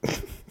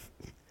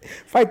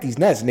 Fight these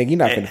nuts, nigga. You're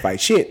not gonna fight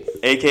shit.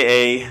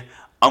 AKA,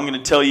 I'm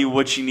gonna tell you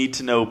what you need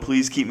to know.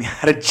 Please keep me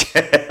out of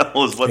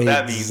jail. Is what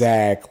that means.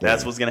 Exactly.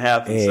 That's what's gonna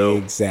happen. So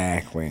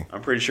exactly.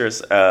 I'm pretty sure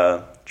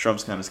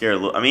Trump's kind of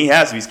scared. I mean, he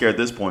has to be scared at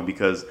this point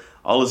because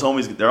all his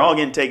homies, they're all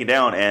getting taken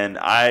down, and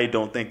I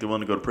don't think they're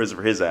willing to go to prison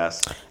for his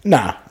ass.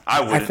 Nah, I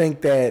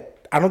wouldn't.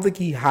 I don't think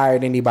he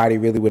hired anybody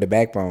really with a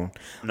backbone.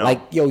 No. Like,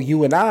 yo,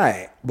 you and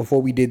I,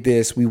 before we did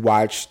this, we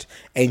watched,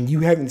 and you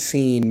haven't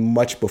seen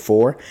much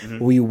before,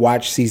 we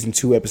watched season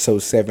 2, episode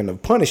 7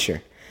 of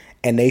Punisher.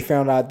 And they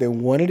found out that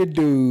one of the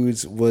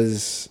dudes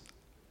was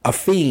a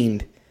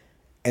fiend.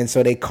 And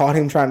so they caught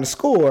him trying to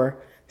score,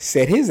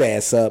 set his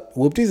ass up,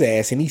 whooped his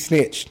ass, and he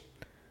snitched.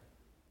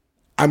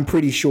 I'm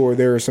pretty sure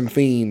there are some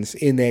fiends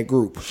in that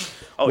group.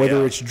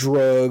 Whether it's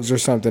drugs or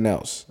something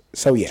else.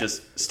 So, yeah.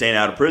 Just staying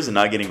out of prison,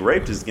 not getting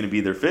raped is going to be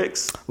their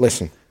fix.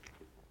 Listen,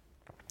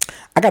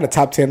 I got a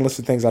top 10 list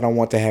of things I don't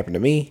want to happen to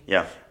me.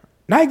 Yeah.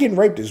 Not getting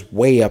raped is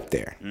way up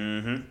there.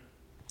 Mm-hmm.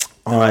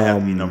 That might have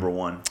to be number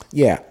one.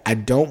 Yeah. I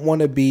don't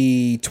want to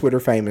be Twitter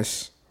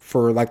famous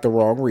for, like, the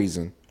wrong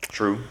reason.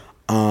 True.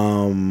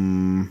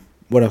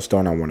 What else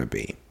don't I want to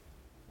be?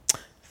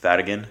 Fat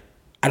again?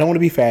 I don't want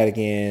to be fat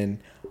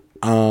again.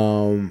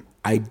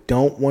 I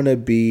don't want to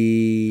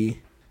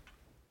be...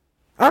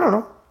 I don't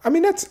know. I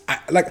mean,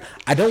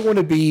 I don't want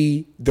to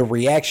be the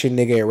reaction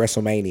nigga at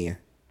WrestleMania.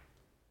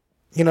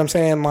 You know what I'm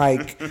saying?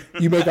 Like,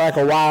 you make like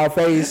a wild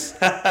face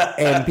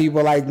and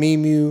people like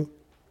meme you.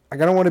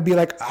 Like, I don't want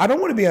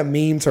to be a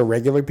meme to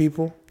regular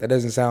people. That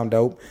doesn't sound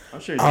dope.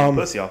 I'm sure you're getting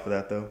pussy off of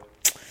that, though.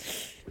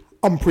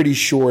 I'm pretty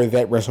sure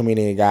that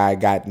WrestleMania guy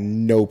got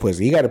no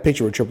pussy. He got a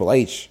picture with Triple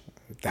H.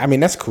 I mean,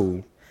 that's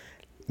cool.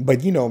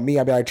 But you know me,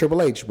 I'd be like,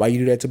 Triple H, why you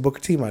do that to Booker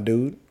T, my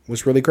dude?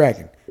 What's really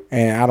cracking?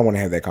 And I don't want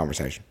to have that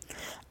conversation.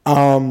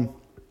 What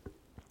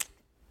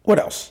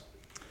else?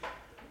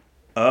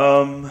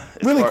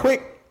 Really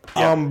quick,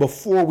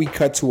 before we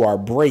cut to our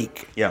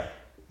break,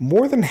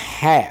 more than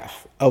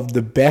half of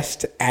the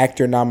best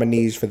actor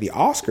nominees for the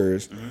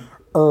Oscars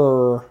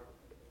are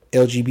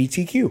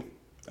LGBTQ.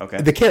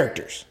 Okay. The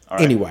characters,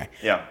 anyway.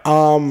 Yeah.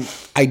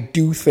 I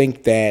do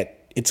think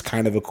that it's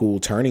kind of a cool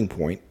turning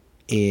point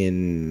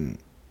in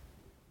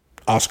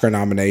Oscar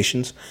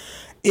nominations.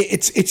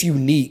 It's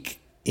unique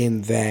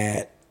in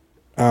that.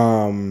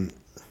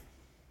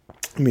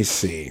 Let me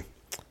see.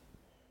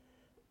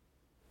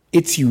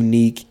 It's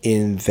unique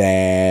in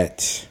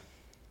that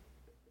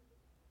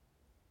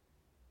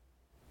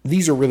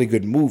these are really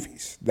good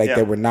movies. Like,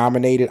 they were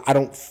nominated. I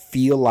don't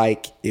feel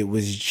like it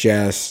was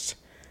just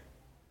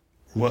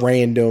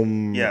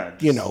random. Yeah.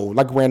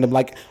 Random.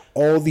 Like,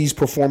 all these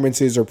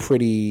performances are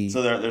pretty.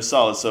 So they're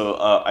solid. So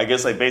I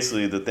guess like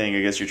basically the thing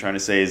I guess you're trying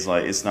to say is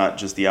like it's not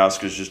just the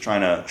Oscars just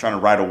trying to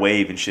ride a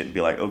wave and shit and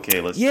be like,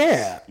 okay, let's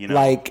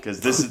like,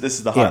 because this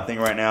is the hot thing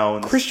right now.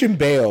 And Christian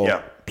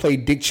Bale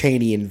played Dick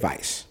Cheney in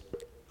Vice.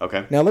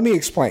 Okay. Now let me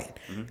explain.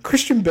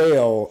 Christian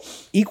Bale,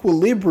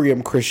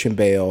 Equilibrium Christian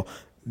Bale,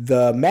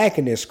 The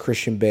Machinist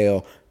Christian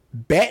Bale,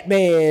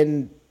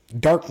 Batman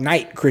Dark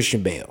Knight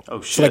Christian Bale.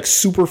 Oh shit. So like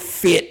super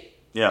fit.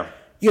 Yeah.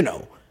 You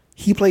know.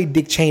 He played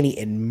Dick Cheney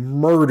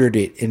and murdered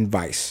it in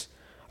Vice.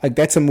 Like,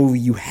 that's a movie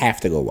you have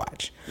to go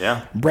watch.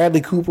 Yeah.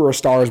 Bradley Cooper, A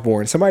Star is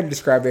Born. Somebody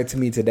described that to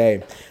me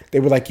today. They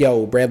were like,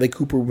 yo, Bradley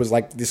Cooper was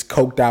like this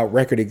coked out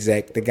record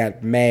exec that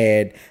got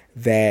mad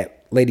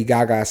that Lady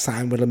Gaga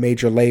signed with a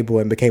major label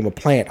and became a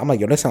plant. I'm like,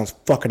 yo, that sounds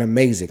fucking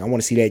amazing. I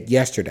want to see that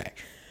yesterday.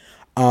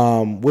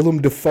 Willem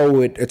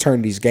Dafoe at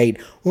Eternity's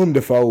Gate. Willem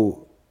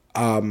Dafoe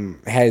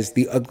has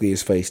the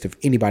ugliest face of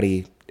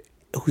anybody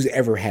who's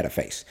ever had a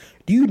face.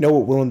 Do you know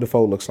what Willem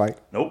Dafoe looks like?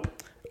 Nope.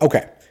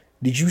 Okay.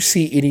 Did you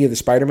see any of the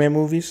Spider-Man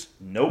movies?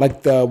 Nope.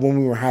 Like when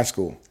we were in high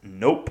school?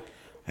 Nope.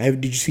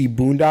 Did you see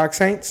Boondock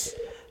Saints?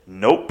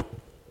 Nope.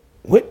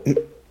 What?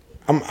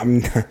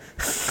 I'm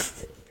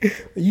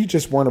you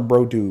just weren't a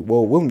bro dude.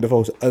 Well, Willem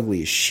Dafoe's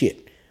ugly as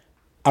shit.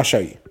 I'll show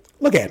you.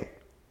 Look at him.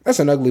 That's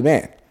an ugly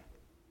man.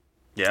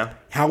 Yeah.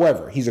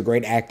 However, he's a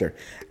great actor.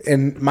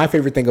 And my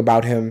favorite thing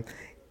about him,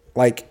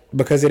 like,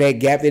 because of that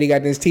gap that he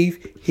got in his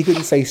teeth, he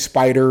couldn't say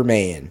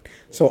Spider-Man.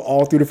 So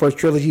all through the first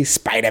trilogy,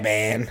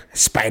 Spider-Man.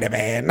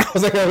 I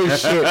was like, oh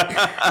shit.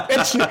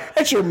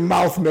 That's your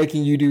mouth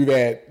making you do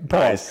that.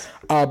 Pause.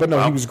 Nice. But no,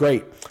 he was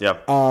great. Yeah.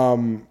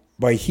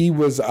 But he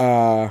was,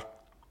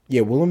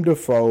 Willem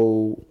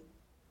Dafoe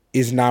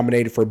is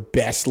nominated for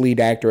Best Lead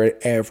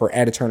Actor for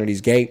At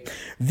Eternity's Gate.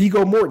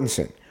 Viggo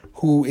Mortensen,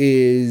 who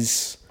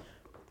is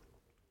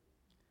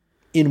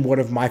in one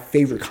of my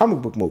favorite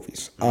comic book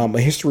movies, A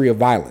History of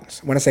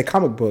Violence. When I say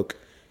comic book,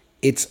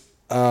 it's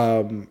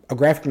a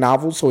graphic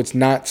novel, so it's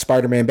not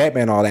Spider-Man,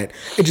 Batman, all that.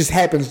 It just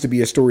happens to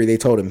be a story they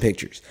told in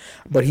pictures.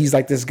 But he's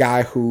like this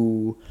guy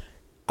who,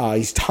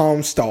 he's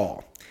Tom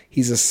Stahl.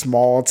 He's a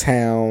small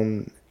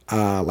town,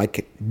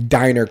 like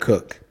diner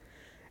cook.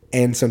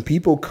 And some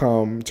people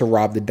come to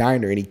rob the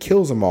diner and he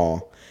kills them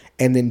all.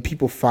 And then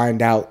people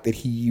find out that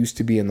he used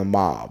to be in the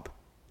mob.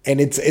 And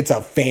it's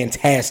a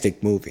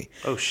fantastic movie.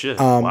 Oh, shit.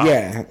 Wow.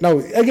 Yeah. No,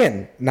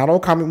 again, not all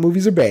comic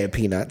movies are bad,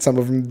 Peanut. Some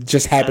of them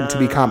just happen to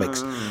be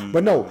comics.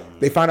 But no,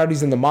 they find out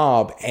he's in the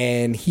mob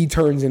and he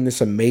turns in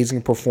this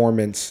amazing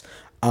performance.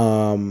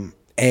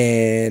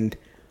 And,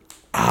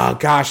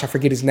 gosh, I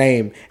forget his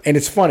name. And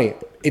it's funny.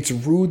 It's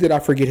rude that I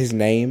forget his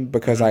name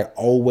because I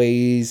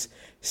always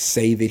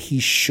say that he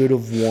should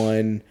have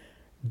won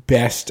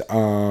Best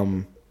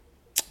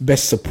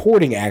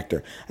Supporting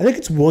Actor. I think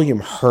it's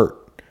William Hurt.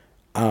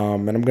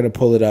 And I'm going to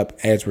pull it up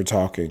as we're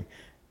talking.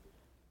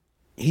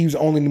 He was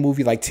only in the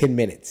movie like 10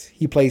 minutes.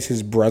 He plays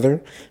his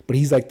brother, but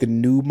he's like the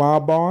new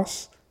mob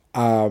boss.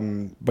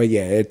 But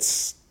yeah,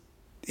 it's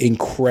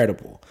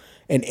incredible.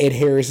 And Ed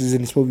Harris is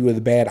in this movie with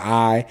a bad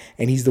eye,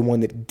 and he's the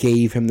one that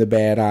gave him the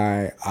bad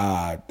eye.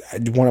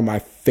 One of my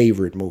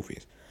favorite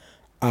movies.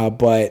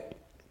 But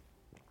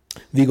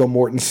Viggo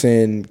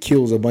Mortensen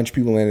kills a bunch of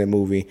people in that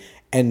movie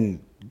and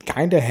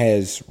kind of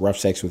has rough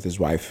sex with his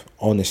wife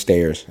on the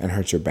stairs and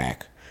hurts her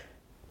back.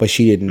 But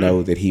she didn't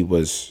know that he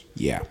was,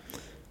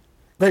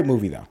 Great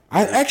movie, though.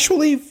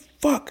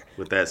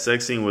 With that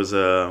sex scene, were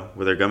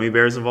there gummy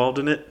bears involved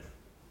in it?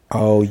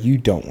 Oh, you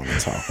don't want to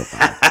talk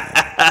about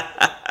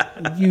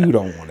that. You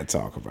don't want to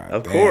talk about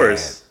Of that.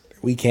 course.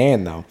 We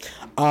can, though.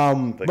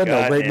 But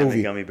no, great movie.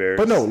 The gummy bears.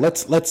 But no,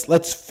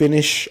 let's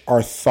finish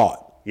our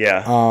thought.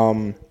 Yeah.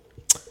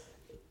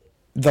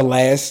 The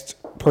last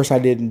person I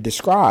didn't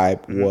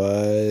describe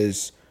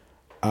was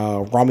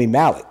Rami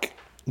Malek.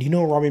 Do you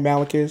know who Rami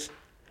Malek is?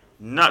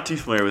 Not too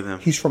familiar with him.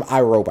 He's from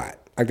iRobot,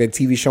 like that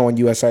TV show on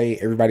USA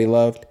everybody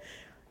loved.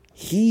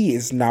 He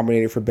is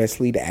nominated for Best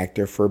Lead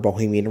Actor for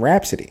Bohemian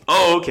Rhapsody.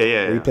 Oh, okay,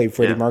 yeah. Where he played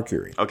Freddie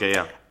Mercury. Okay,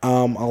 yeah.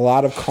 A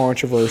lot of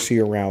controversy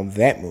around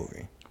that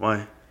movie.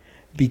 Why?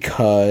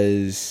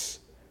 Because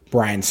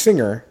Bryan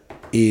Singer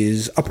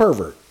is a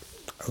pervert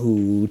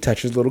who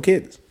touches little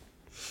kids.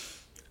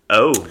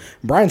 Oh.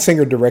 Bryan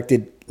Singer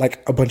directed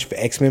like a bunch of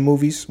X-Men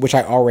movies, which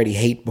I already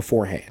hate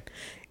beforehand.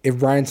 If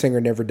Bryan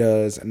Singer never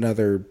does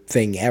another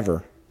thing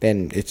ever,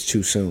 then it's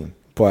too soon.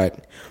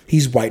 But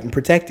he's white and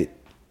protected.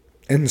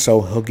 And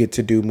so he'll get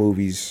to do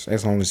movies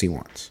as long as he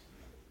wants.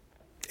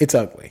 It's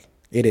ugly.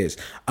 It is.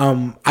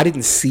 I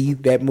didn't see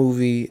that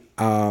movie,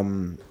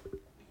 even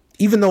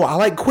though I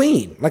like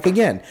Queen. Like,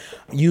 again,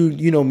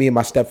 you know me and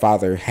my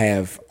stepfather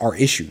have our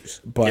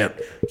issues.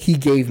 But he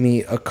gave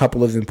me a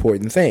couple of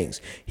important things.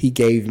 He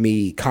gave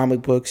me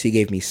comic books, he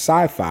gave me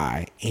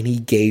sci-fi, and he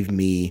gave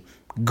me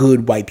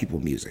good white people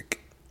music.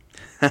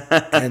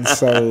 And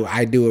so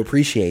I do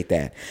appreciate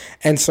that.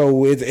 And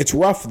so it's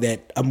rough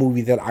that a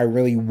movie that I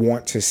really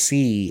want to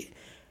see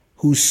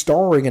who's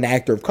starring an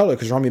actor of color,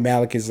 because Rami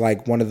Malek is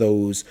like one of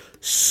those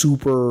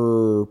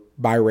super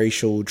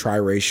biracial,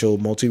 triracial,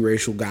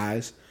 multiracial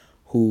guys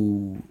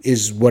who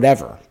is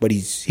whatever, but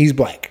he's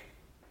black,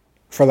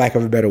 for lack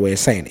of a better way of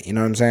saying it. You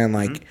know what I'm saying?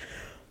 Like,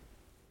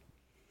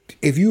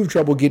 if you have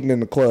trouble getting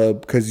in the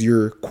club because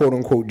your quote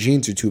unquote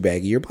jeans are too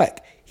baggy, you're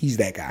black. He's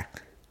that guy.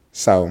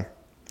 So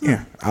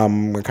yeah, I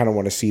kind of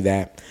want to see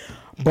that.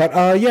 But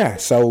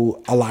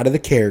so a lot of the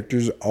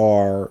characters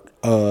are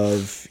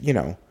of,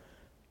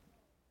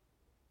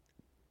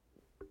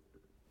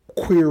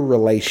 queer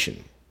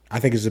relation, I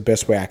think is the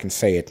best way I can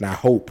say it. And I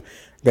hope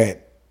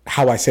that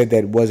how I said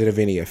that wasn't of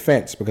any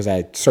offense, because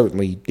I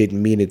certainly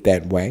didn't mean it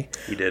that way.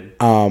 You did.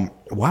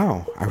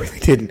 Wow, I really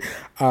didn't.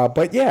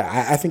 But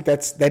yeah, I think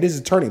that is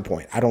a turning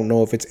point. I don't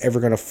know if it's ever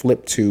going to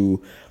flip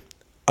to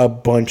a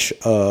bunch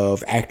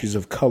of actors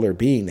of color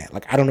being that.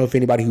 Like, I don't know if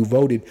anybody who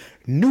voted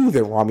knew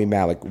that Rami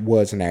Malek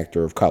was an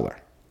actor of color.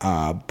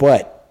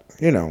 But,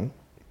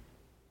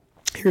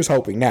 here's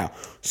hoping. Now,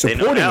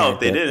 supporting actor,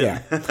 they didn't.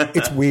 Yeah,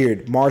 it's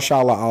weird.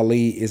 Mahershala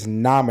Ali is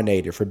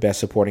nominated for Best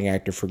Supporting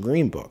Actor for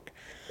Green Book.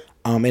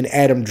 And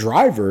Adam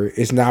Driver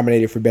is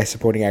nominated for Best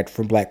Supporting Actor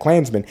for Black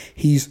Klansman.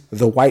 He's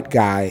the white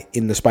guy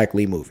in the Spike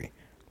Lee movie.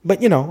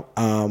 But,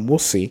 we'll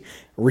see.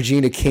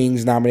 Regina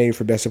King's nominated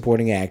for Best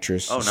Supporting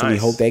Actress. Oh, so nice. we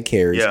hope that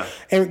carries. Yeah.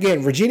 And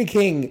again, Regina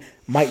King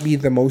might be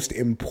the most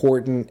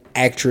important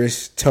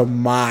actress to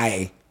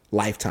my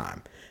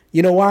lifetime.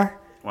 You know why?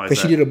 Why is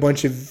Because she that? did a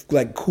bunch of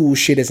like cool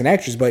shit as an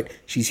actress, but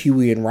she's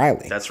Huey and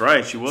Riley. That's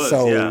right, she was.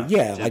 So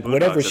yeah, like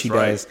whatever she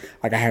does,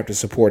 like I have to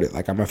support it.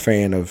 Like I'm a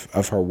fan of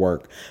her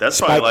work. That's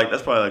probably like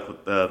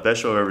the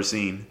best show I've ever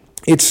seen.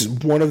 It's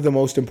one of the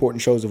most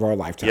important shows of our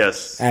lifetime.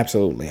 Yes.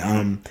 Absolutely.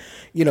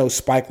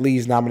 Spike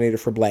Lee's nominated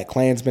for Black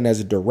Klansman as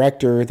a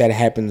director. That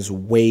happens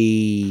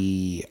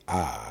way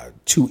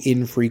too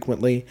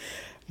infrequently.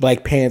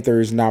 Black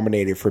Panther's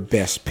nominated for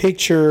Best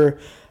Picture.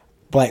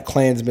 Black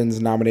Klansman's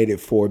nominated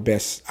for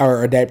Best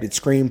or Adapted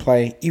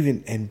Screenplay.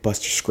 And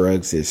Buster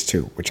Scruggs is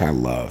too, which I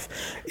love.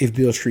 If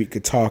Beale Street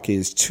Could Talk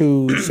is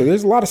too. So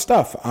there's a lot of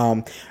stuff.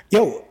 A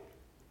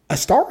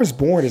Star Is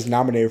Born is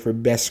nominated for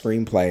Best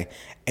Screenplay,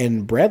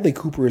 and Bradley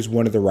Cooper is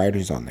one of the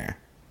writers on there.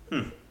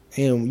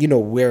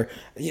 And where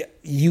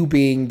you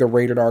being the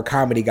rated R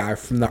comedy guy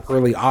from the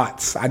early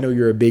aughts, I know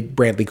you're a big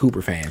Bradley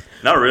Cooper fan.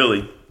 Not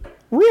really.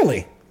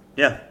 Really?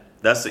 Yeah,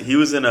 he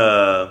was in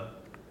a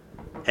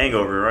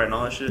Hangover, right, and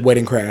all that shit.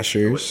 Wedding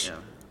Crashers. Yeah,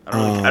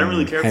 I don't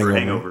really care for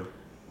Hangover.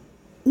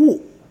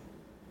 Ooh,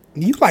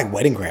 you like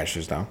Wedding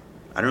Crashers though?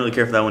 I don't really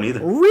care for that one either.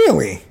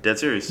 Really? Dead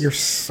serious. You're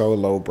so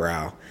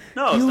lowbrow.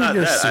 No, it's not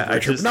that. I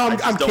just I'm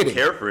don't kidding.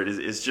 care for it.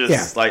 It's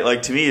just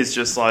like to me, it's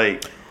just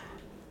like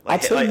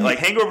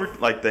Hangover,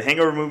 like the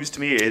Hangover movies to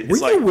me. It's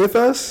Were you with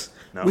us?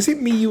 No. Was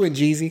it me, you, and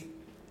Jeezy?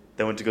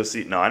 That went to go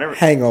see. No, I never.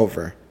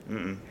 Hangover.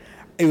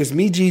 It was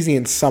me, Jeezy,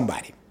 and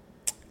somebody.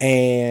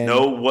 And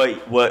no,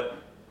 what?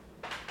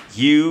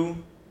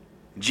 You,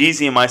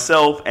 Jeezy, and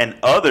myself and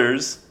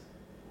others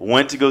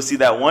went to go see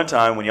that one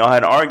time when y'all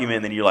had an argument,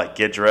 and then you're like,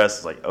 get dressed.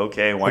 It's like,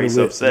 okay, why are you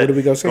so upset? What did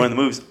we go see? Going to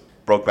the movies.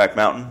 Brokeback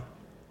Mountain.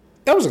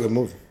 That was a good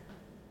movie.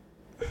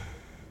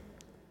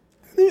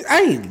 Them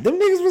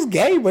niggas was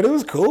gay, but it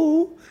was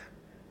cool.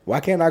 Why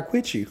can't I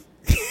quit you?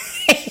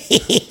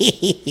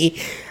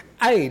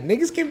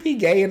 Niggas can be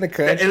gay in the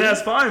country. And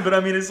that's fine, but I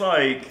mean, it's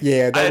like,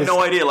 yeah, I had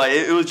no idea. Like,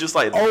 it was just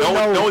like,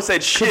 no one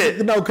said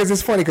shit. No, because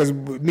it's funny, because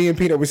me and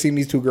Peanut were seeing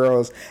these two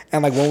girls,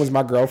 and like one was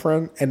my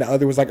girlfriend, and the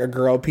other was like a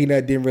girl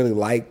Peanut didn't really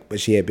like, but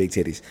she had big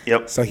titties.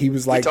 Yep. So he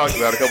was like, we talked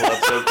about a couple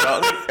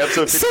episodes.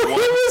 Episode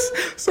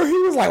 51. So he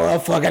was like, well,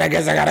 fuck it, I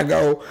guess I gotta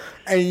go.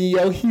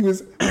 And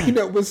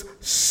Peanut was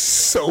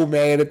so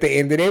mad at the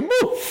end of that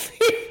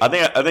movie. I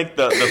think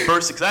the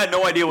first, because I had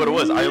no idea what it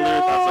was. I literally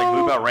thought it was like a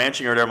movie about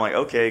ranching or whatever. I'm like,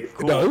 okay,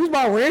 cool. No, it was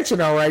about ranching,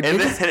 all right. And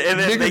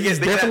then they get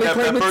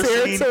that first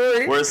scene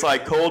where it's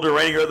like cold or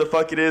raining or whatever the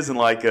fuck it is, and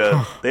like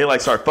they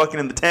like start fucking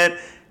in the tent.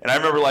 And I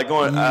remember like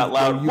going out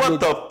loud, "What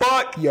the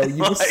fuck?" Yo, you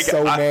was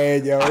so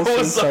mad, yo. I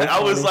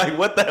was like,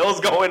 "What the hell's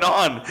going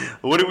on?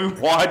 What are we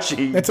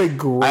watching?" That's a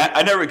great.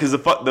 I never, because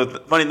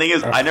the funny thing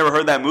is, I never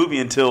heard that movie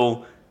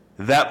until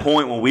that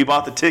point when we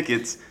bought the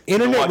tickets.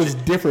 Internet was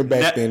different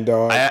back then,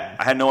 dog. I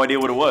had no idea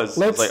what it was.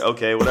 I was like,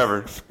 okay,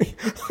 whatever.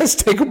 Let's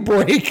take a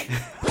break.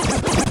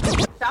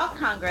 South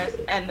Congress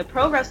and the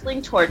Pro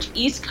Wrestling Torch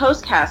East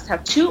Coast Cast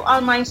have 2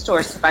 online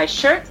stores to buy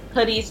shirts,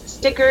 hoodies,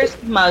 stickers,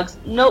 mugs,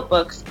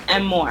 notebooks,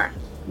 and more.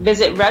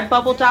 Visit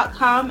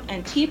redbubble.com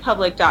and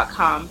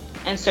tpublic.com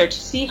and search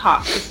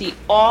Seahawk to see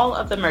all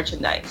of the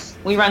merchandise.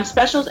 We run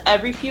specials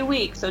every few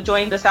weeks, so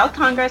join the South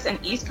Congress and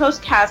East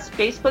Coast Cast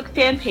Facebook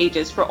fan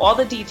pages for all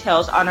the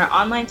details on our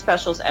online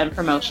specials and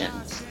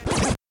promotions.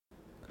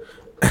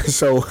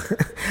 So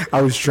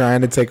I was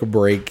trying to take a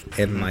break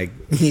and like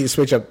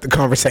switch up the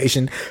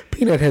conversation.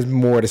 Peanut has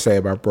more to say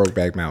about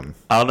Brokeback Mountain.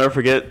 I'll never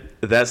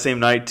forget that same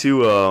night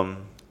too.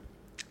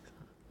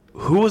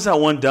 Who was that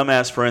one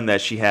dumbass friend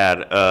that she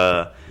had?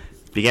 Her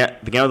name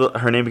began with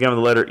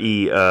the letter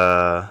E.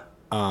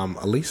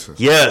 Elisa.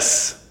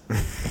 Yes.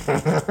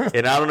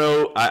 And I don't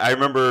know. I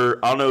remember.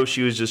 I don't know if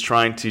she was just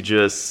trying to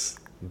just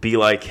be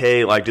like,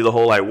 hey, like do the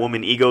whole like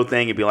woman ego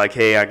thing and be like,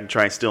 hey, I can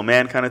try and steal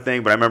man kind of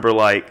thing. But I remember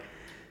like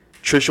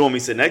Trisha when we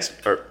sit next,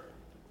 or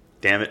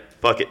damn it,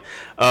 fuck it.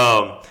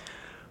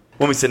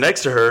 When we sit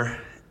next to her,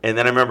 and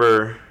then I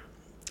remember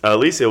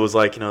Alicia was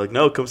like,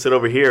 no, come sit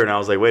over here. And I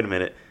was like, wait a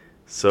minute.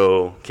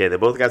 So, okay, they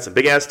both got some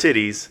big ass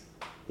titties.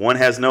 One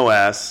has no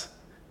ass.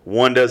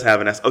 One does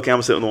have an ass. Okay, I'm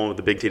gonna sit with the one with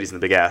the big titties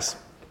and the big ass.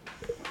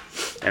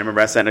 And I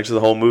remember I sat next to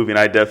the whole movie, and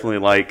I definitely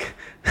like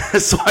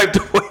swiped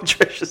away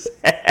Trisha's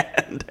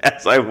hand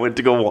as I went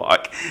to go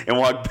walk and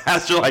walked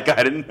past her like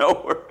I didn't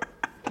know her.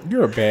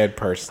 You're a bad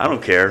person. I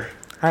don't care.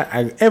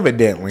 I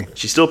evidently.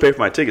 She still paid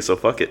for my ticket, so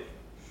fuck it.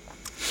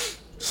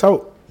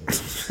 So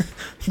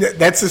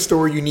that's the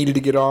story you needed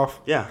to get off.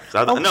 Yeah.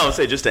 So no,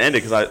 say just to end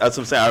it, because that's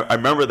what I'm saying. I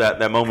remember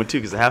that moment too,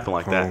 because it happened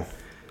like that.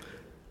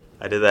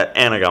 I did that,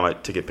 and I got my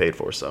ticket paid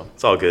for, so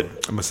it's all good.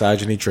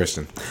 Misogyny,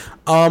 Tristan.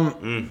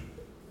 The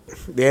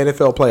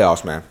NFL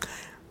playoffs, man.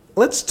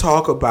 Let's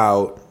talk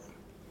about,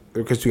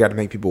 because we got to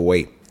make people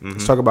wait.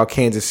 Let's talk about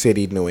Kansas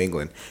City, New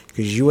England,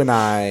 because you and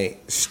I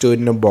stood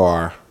in a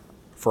bar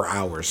for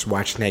hours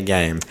watching that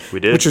game.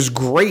 We did, which is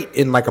great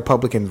in like a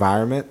public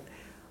environment.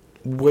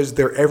 Was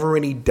there ever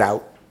any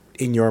doubt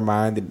in your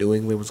mind that New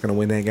England was going to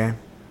win that game?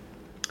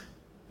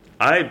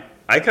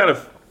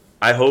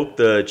 I hope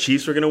the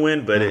Chiefs were going to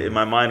win, but in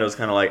my mind, I was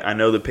kind of like, I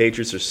know the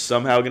Patriots are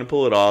somehow going to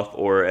pull it off,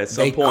 or at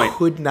some point. They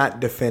could not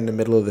defend the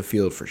middle of the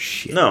field for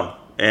shit. No,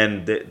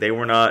 and they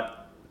were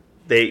not.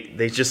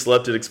 They just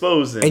left it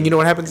exposed. And you know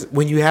what happens?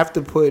 When you have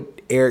to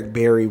put Eric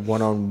Berry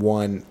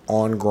one-on-one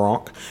on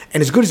Gronk,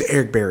 and as good as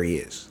Eric Berry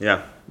is,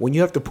 yeah, when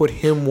you have to put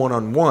him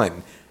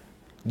one-on-one,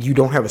 you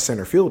don't have a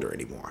center fielder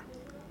anymore.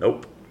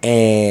 Nope.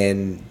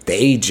 And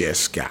they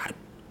just got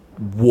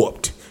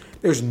whooped.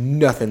 There's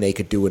nothing they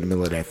could do in the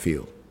middle of that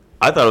field.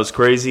 I thought it was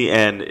crazy,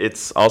 and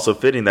it's also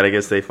fitting that I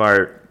guess they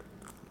fired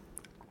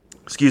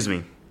excuse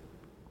me,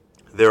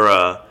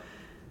 their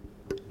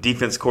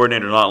defense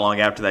coordinator not long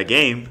after that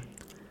game.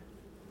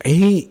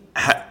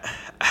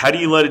 How do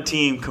you let a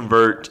team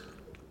convert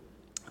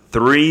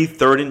 3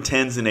 3rd and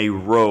 10s in a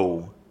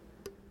row?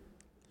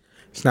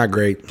 It's not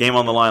great. Game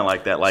on the line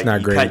like that. Like, it's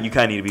not great. You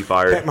kind of need to be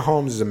fired. Pat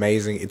Mahomes is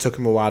amazing. It took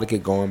him a while to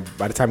get going.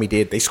 By the time he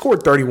did, they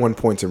scored 31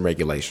 points in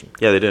regulation.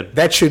 Yeah, they did.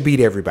 That should beat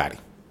everybody.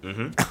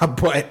 Mm-hmm.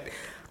 But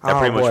that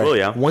pretty much will,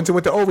 yeah. Once it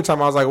went to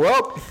overtime, I was like,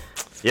 well.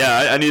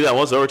 Yeah, I knew that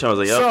once overtime. I was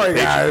like, yeah, sorry,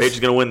 guys. Paige is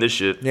going to win this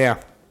shit. Yeah.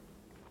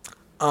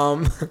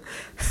 Now,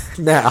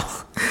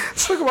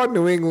 let's talk about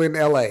New England,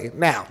 LA.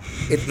 Now,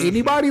 if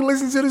anybody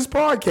listens to this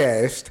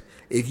podcast,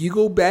 if you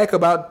go back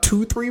about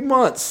 2-3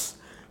 months,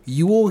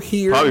 you will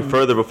hear probably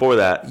further before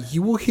that.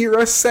 You will hear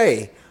us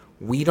say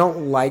we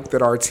don't like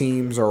that our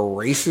teams are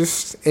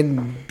racist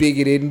and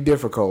bigoted and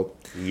difficult.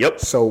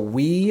 Yep. So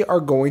we are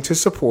going to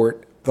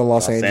support the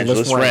Los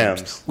Angeles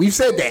Rams. We've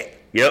said that.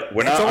 Yep.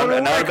 We're not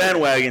a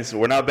bandwagon, so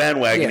we're not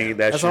bandwagoning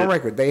that that's shit. on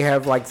record. They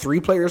have like 3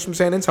 players from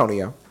San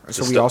Antonio.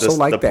 So we also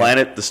like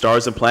that. The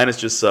stars and planets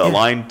just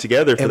aligned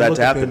together for that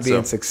to happen. And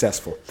being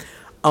successful.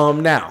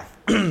 Now,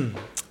 the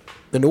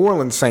New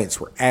Orleans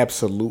Saints were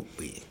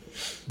absolutely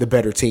the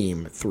better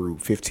team through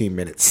 15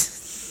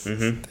 minutes.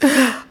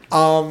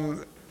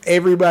 Mm-hmm.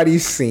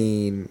 Everybody's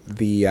seen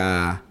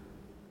the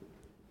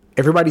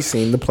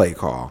play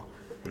call.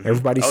 Mm-hmm.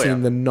 Everybody's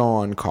seen the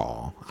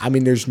non-call. I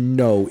mean, there's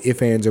no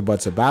ifs, ands, or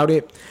buts about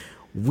it.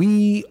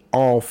 We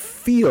all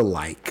feel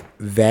like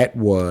that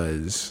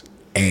was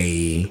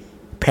a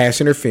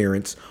pass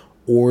interference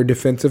or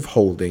defensive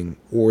holding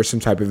or some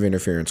type of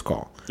interference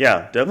call.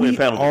 Yeah, definitely a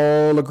penalty. We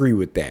all agree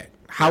with that.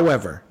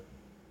 However,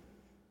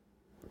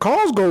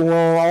 calls go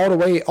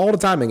wrong all the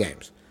time in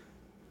games.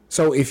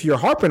 So if you're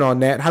harping on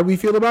that, how do we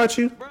feel about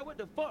you? Bro, what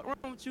the fuck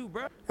wrong with you,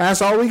 bro?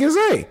 That's all we can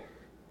say.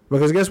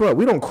 Because guess what?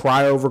 We don't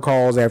cry over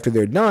calls after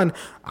they're done.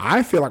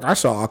 I feel like I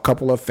saw a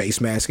couple of face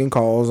masking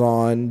calls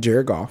on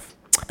Jared Goff.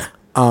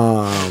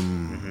 But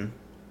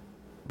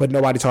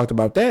nobody talked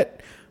about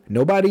that.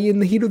 Nobody in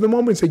the heat of the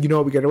moment said, you know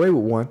what, we got away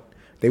with one.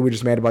 They were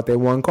just mad about that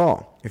one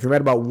call. If you're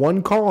mad about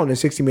one call in a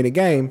 60-minute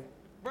game.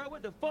 Bro,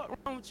 what the fuck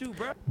wrong with you,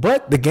 bro?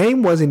 But the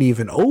game wasn't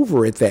even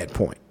over at that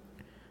point.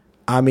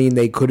 I mean,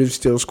 they could have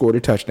still scored a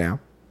touchdown.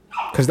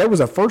 Because that was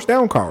a first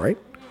down call, right?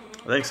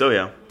 I think so,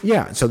 yeah.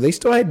 Yeah, so they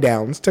still had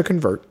downs to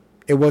convert.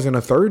 It wasn't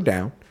a third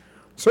down.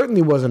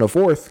 Certainly wasn't a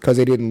fourth because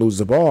they didn't lose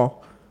the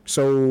ball.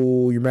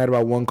 So you're mad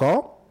about one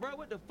call? Bro,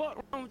 what the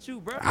fuck wrong with you,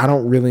 bro? I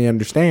don't really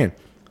understand.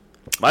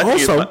 My thing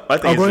is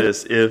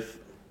this: if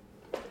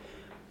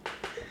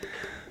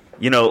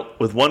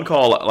with one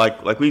call,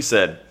 like we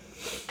said,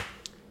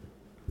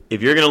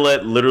 if you're gonna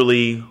let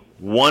literally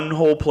one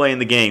whole play in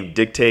the game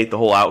dictate the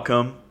whole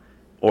outcome,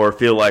 or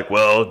feel like,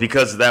 well,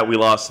 because of that we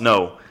lost,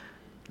 no.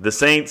 The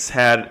Saints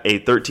had a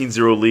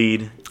 13-0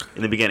 lead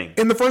in the beginning.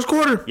 In the first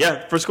quarter?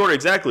 Yeah, first quarter,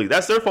 exactly.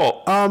 That's their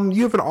fault.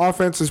 You have an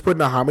offense that's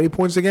putting out how many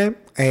points a game?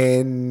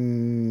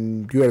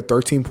 And you had a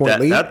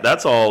 13-point lead?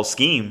 That's all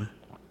scheme.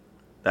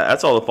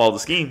 That's all the fault of the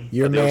scheme.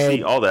 You're mad.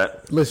 See all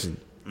that. Listen,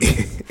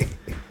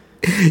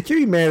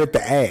 you're mad at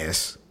the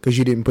ass because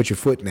you didn't put your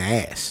foot in the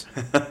ass.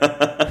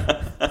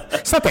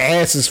 It's not the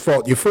ass's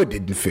fault. Your foot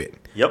didn't fit.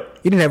 Yep.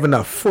 You didn't have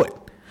enough foot.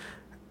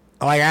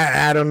 Like,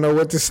 I don't know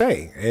what to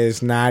say.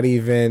 It's not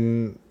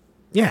even...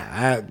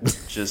 Yeah.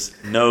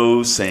 Just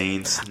no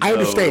Saints. I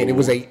understand. It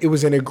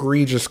was an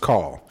egregious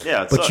call.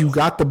 Yeah, but you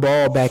got the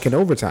ball back in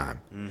overtime.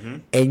 Mm-hmm.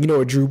 And you know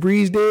what Drew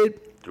Brees did?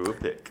 Threw a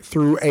pick.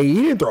 He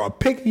didn't throw a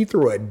pick. He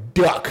threw a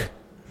duck.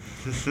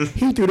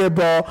 He threw that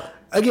ball.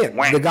 Again,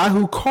 the guy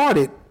who caught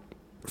it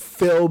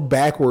fell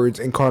backwards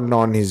and caught it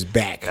on his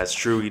back. That's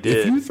true, he did.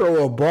 If you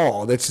throw a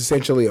ball that's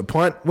essentially a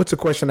punt, what's the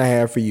question I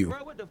have for you?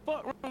 Bro, what the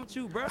fuck wrong with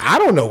you, bro? I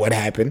don't know what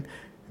happened.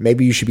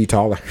 Maybe you should be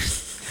taller.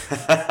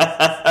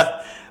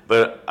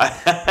 But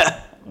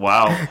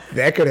wow,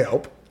 that could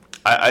help.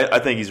 I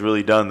think he's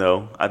really done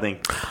though. I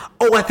think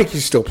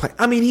he's still playing.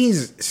 I mean,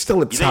 he's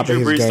still at the top of his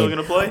game. You think Drew Brees still going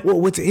to play?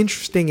 Well, what's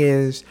interesting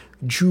is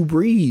Drew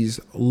Brees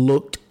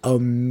looked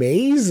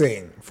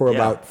amazing for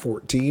about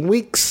 14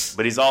 weeks.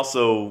 But he's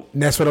also...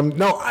 That's what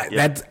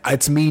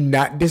that's me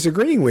not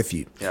disagreeing with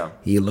you. Yeah.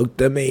 He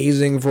looked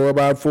amazing for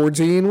about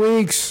 14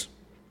 weeks.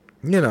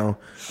 You know,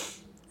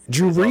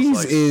 Drew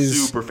Brees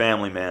is... super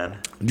family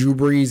man. Drew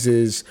Brees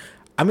is...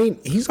 I mean,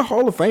 he's a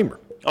Hall of Famer.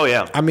 Oh,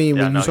 yeah. I mean,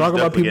 when you talk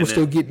about people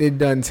still getting it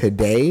done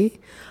today,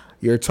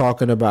 you're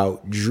talking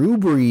about Drew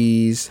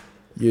Brees.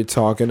 You're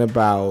talking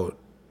about...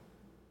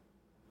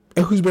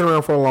 who's been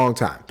around for a long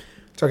time.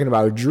 You're talking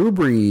about Drew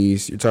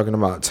Brees. You're talking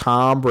about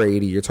Tom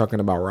Brady. You're talking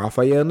about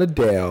Rafael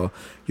Nadal.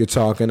 You're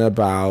talking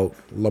about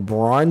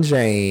LeBron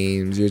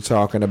James. You're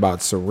talking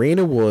about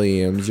Serena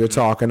Williams. You're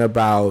talking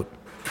about...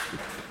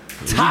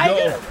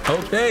 Tiger?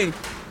 Okay.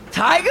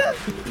 Tiger?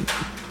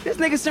 This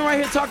nigga sitting right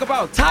here talk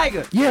about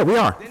Tiger. Yeah, we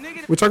are.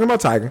 We're talking about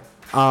Tiger.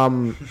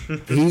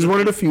 He's one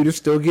of the few that's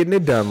still getting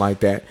it done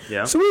like that.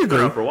 Yeah. So we agree. Been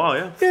around for a while,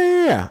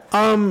 yeah.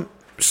 Yeah.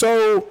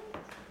 So,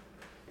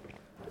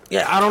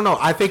 yeah, I don't know.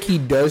 I think he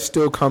does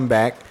still come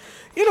back.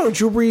 You know,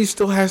 Drew Brees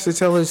still has to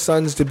tell his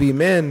sons to be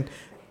men.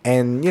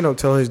 and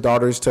tell his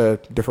daughters to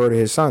defer to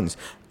his sons.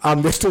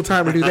 There's still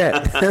time to do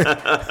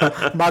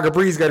that. Maga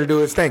Breeze got to do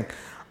his thing.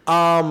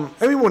 And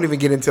we won't even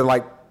get into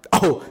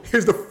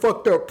here's the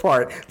fucked up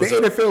part. The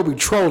NFL be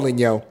trolling,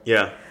 yo.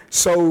 Yeah.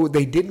 So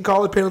they didn't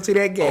call a penalty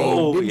that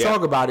game. Didn't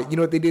talk about it. You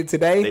know what they did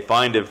today? They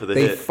fined him for the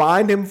hit. They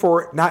fined him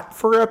not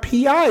for a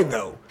PI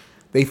though.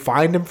 They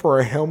fined him for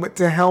a helmet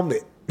to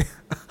helmet.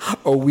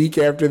 A week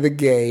after the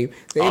game,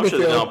 the I'm NFL sure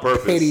they did on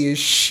purpose. petty as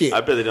shit. I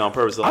bet they did on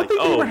purpose. They're like,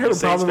 think they might have a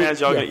Saints problem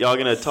fans, with- y'all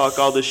gonna talk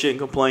all this shit and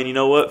complain. You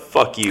know what?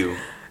 Fuck you.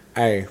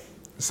 Hey,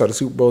 so the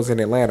Super Bowl's in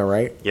Atlanta,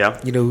 right? Yeah.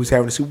 You know who's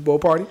having a Super Bowl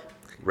party?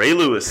 Ray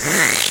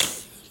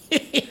Lewis.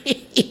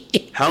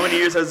 How many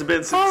years has it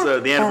been since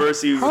the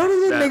anniversary of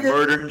that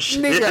murder and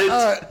shit?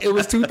 Nigga, it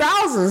was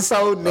 2000,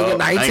 so nigga,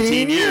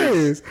 19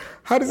 years.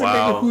 How does a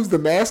Wow. nigga who's the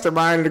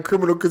mastermind of the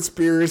criminal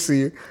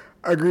conspiracy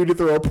agree to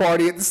throw a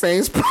party at the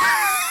same spot?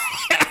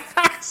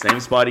 Same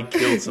spot he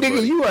killed somebody.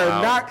 Nigga, you are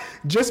Wow. not,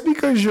 just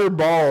because you're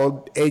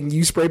bald and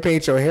you spray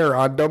paint your hair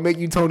on, don't make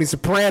you Tony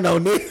Soprano,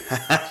 nigga.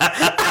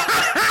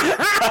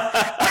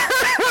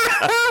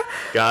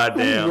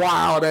 Goddamn.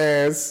 Wild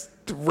ass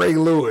Ray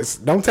Lewis.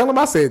 Don't tell him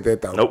I said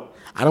that though. Nope.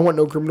 I don't want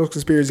no criminal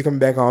conspiracy coming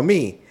back on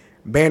me.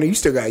 Banner, you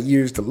still got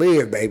years to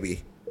live,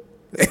 baby.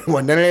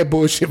 Well, none of that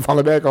bullshit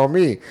falling back on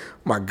me.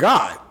 My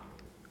God.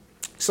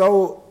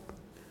 So,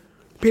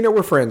 Peanut,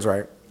 we're friends,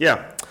 right?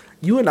 Yeah.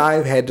 You and I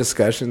have had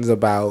discussions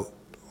about,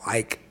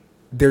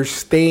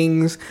 there's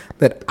things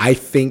that I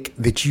think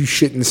that you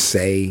shouldn't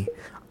say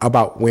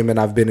about women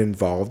I've been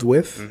involved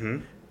with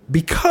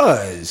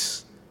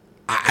because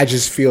I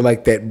just feel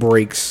like that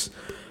breaks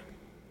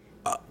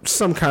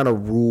some kind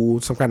of rule,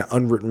 some kind of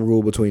unwritten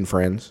rule between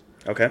friends.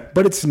 Okay.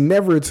 But it's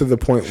never to the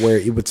point where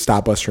it would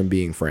stop us from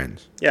being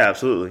friends. Yeah,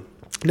 absolutely.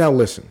 Now,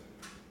 listen.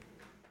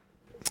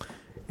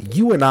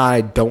 You and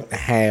I don't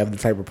have the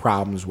type of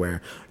problems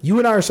where you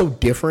and I are so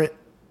different.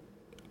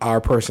 Our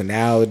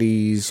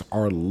personalities,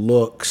 our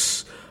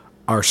looks,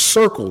 our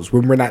circles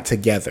when we're not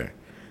together,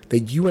 that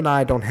you and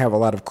I don't have a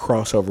lot of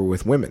crossover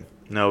with women.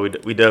 No,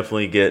 we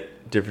definitely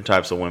get different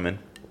types of women.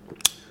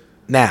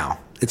 Now,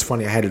 it's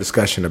funny. I had a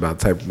discussion about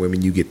the type of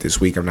women you get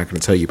this week. I'm not going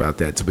to tell you about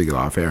that. It's a big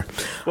off air.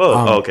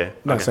 Whoa. Okay.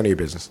 No, Okay. it's none of your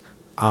business.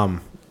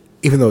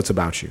 Even though it's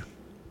about you.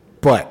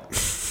 But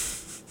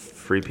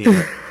Free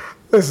Peanut.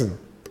 listen,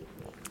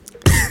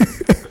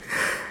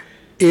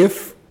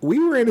 if we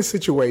were in a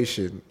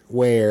situation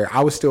where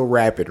I was still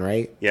rapping,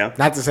 right? Yeah.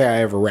 Not to say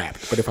I ever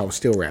rapped, but if I was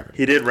still rapping.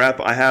 He did rap.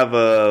 I have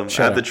the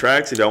up.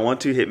 tracks. If y'all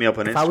want to, hit me up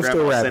on Instagram. If I was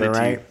still I'll send rapping, it to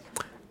right?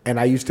 you. And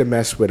I used to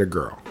mess with a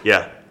girl.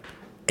 Yeah.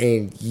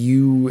 And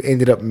you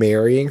ended up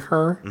marrying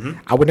her,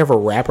 I would never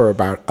rap her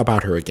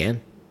about her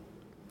again.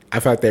 I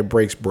feel like that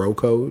breaks bro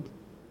code.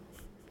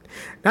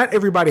 Not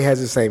everybody has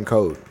the same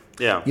code.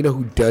 Yeah. You know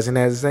who doesn't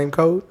have the same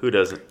code? Who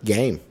doesn't?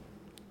 Game.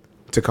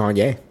 To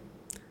Kanye.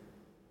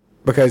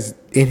 Because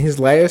in his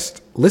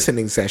last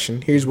listening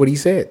session, here's what he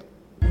said.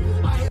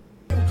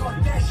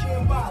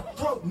 Kardashian by a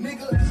throat,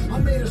 nigga. I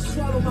made her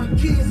swallow my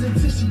kids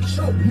until she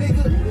choked,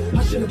 nigga.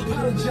 I should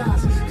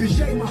apologize, cause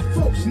you ain't my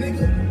folks,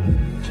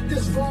 nigga.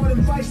 This fraud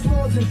and vice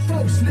lords and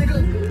folks,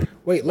 nigga.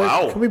 Wait,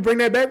 Wow. can we bring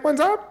that back one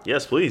time?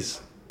 Yes, please.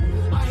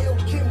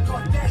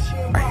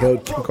 I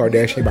held Kim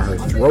Kardashian by her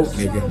throat,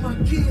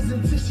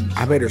 nigga.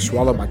 I made her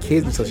swallow my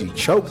kids until she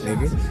choked,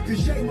 nigga.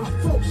 Cause you ain't my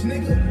folks,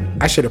 nigga.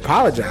 I should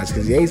apologize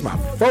because Ye's my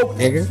folk,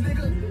 nigga.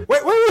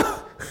 Wait.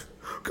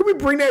 Can we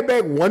bring that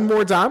back one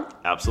more time?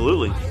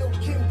 Absolutely.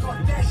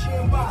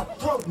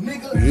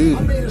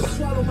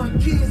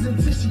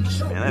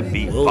 Man, that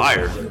beat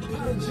fire.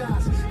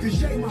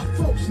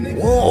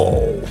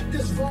 Whoa.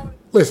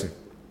 Listen,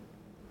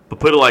 But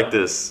put it like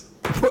this.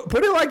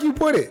 put it like you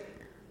put it.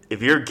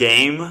 If you're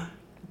game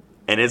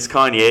and it's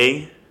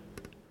Kanye,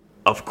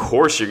 of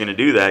course you're going to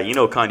do that. You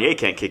know Kanye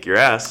can't kick your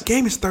ass.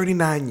 Game is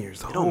 39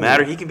 years old. It don't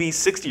matter. He can be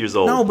 60 years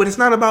old. No, but it's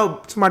not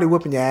about somebody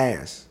whipping your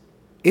ass.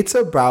 It's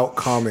about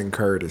common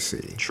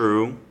courtesy.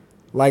 True.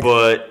 Like,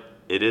 But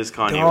it is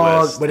Kanye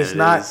dog, West. but it's and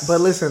it not. is- But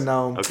listen,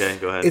 though. Okay,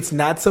 go ahead. It's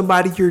not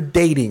somebody you're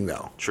dating,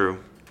 though. True.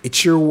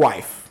 It's your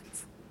wife.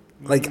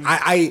 Like,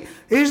 I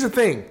here's the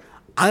thing.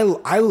 I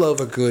love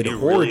a good You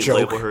horror really joke.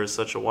 label her as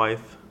such a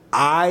wife?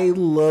 I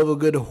love a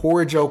good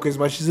horror joke as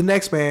much as the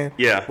next man.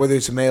 Yeah. Whether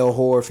it's male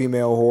horror,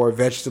 female horror,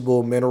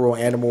 vegetable, mineral,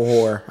 animal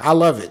horror. I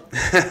love it.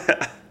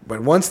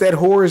 But once that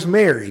whore is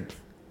married,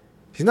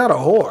 she's not a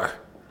whore.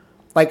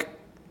 Like,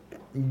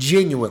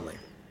 genuinely.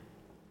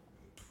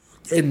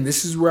 And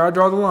this is where I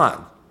draw the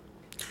line.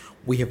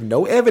 We have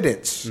no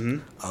evidence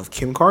of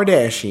Kim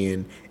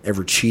Kardashian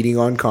ever cheating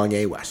on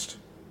Kanye West.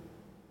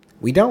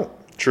 We don't.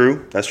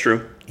 True. That's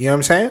true. You know what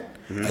I'm saying?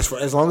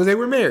 As long as they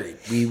were married,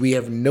 we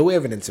have no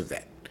evidence of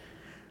that.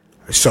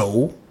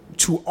 So,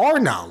 to our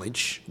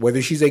knowledge,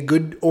 whether she's a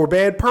good or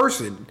bad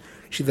person,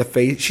 she's a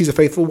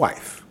faithful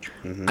wife.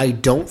 I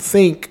don't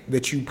think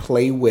that you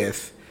play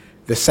with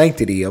the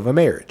sanctity of a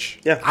marriage.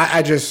 Yeah.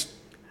 I just,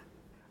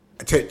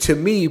 to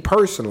me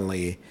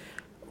personally,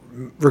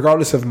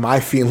 regardless of my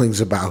feelings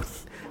about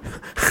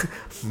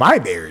my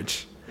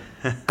marriage,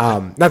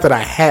 not that I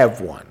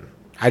have one,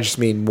 I just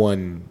mean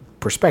one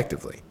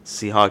prospectively.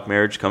 Seahawk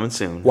marriage coming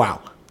soon.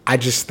 Wow. I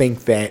just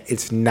think that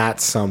it's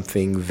not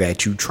something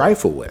that you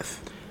trifle with.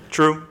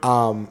 True.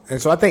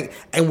 And so I think,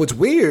 and what's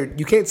weird,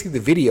 you can't see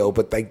the video,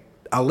 but like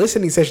a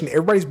listening session,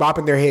 everybody's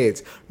bopping their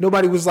heads.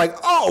 Nobody was like,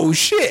 "Oh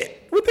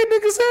shit, what that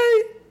nigga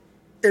say?"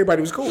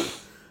 Everybody was cool.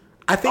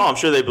 I think. Oh, I'm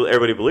sure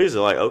everybody believes it.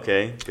 Like,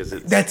 okay, because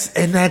it's that's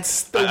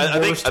the I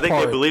think worst they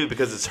part. believe it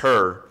because it's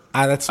her.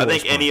 I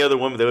think any other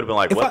woman they would have been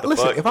like, "What the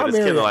listen, fuck?" If But I it's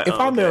marry, kinda like, if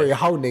I okay. marry a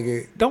hoe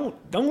nigga,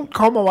 don't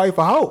call my wife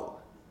a hoe.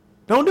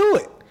 Don't do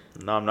it.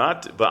 No, I'm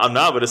not. But I'm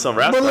not. But it's some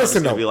rap. But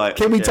listen, though, be like,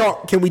 can we okay,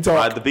 talk? Can we talk?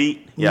 Ride the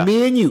beat. Yeah.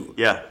 Me and you.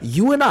 Yeah.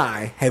 You and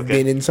I have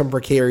been in some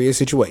precarious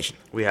situation.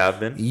 We have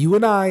been. You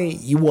and I.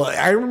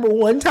 I remember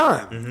one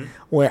time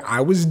where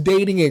I was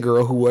dating a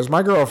girl who was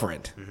my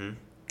girlfriend,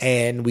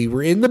 and we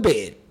were in the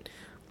bed,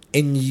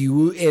 and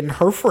you and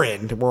her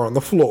friend were on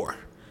the floor.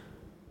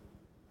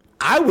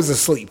 I was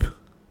asleep.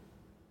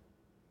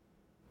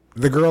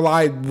 The girl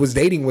I was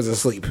dating was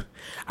asleep.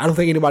 I don't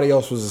think anybody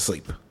else was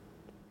asleep.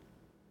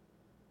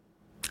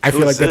 I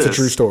feel like that's a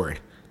true story.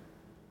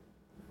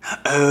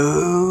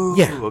 Oh.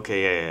 Yeah.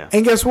 Okay. Yeah.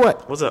 And guess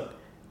what? What's up?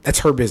 That's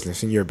her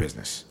business and your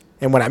business.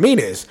 And what I mean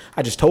is,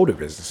 I just told her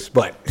business,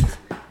 but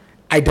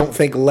I don't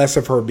think less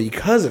of her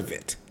because of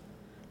it.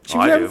 She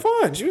was having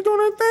fun. She was doing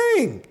her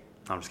thing.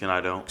 I'm just kidding. I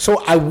don't.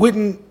 So I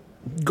wouldn't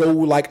go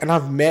like, and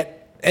I've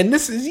met, and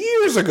this is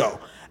years ago,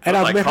 and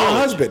I've met her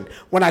husband.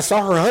 When I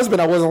saw her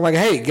husband, I wasn't like,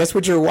 hey, guess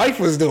what your wife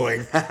was doing?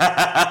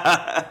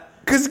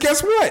 Because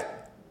guess what?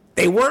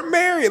 They weren't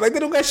married. Like, they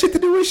don't got shit to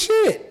do with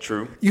shit.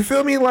 True. You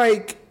feel me?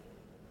 Like,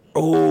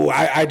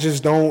 I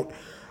just don't.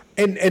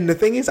 And the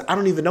thing is, I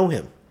don't even know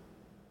him.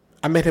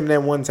 I met him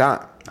that one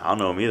time. I don't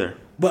know him either.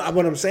 But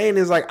what I'm saying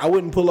is, like, I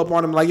wouldn't pull up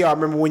on him like, yo, I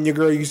remember when your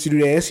girl used to do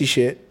the Nancy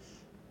shit.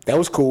 That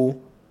was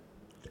cool.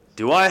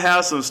 Do I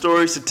have some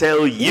stories to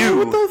tell you? Yeah,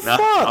 what the fuck?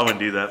 I wouldn't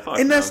do that. Fuck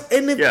and no.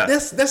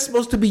 That's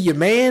supposed to be your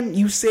man.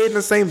 You said in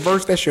the same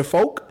verse that's your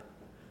folk.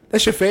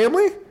 That's your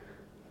family.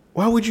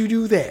 Why would you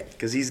do that?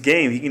 Because he's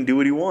game. He can do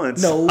what he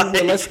wants. No, but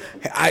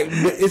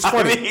it's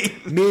funny.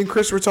 Me and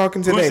Chris were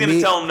talking today. Who's going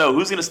to tell him no?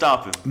 Who's going to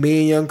stop him? Me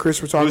and young Chris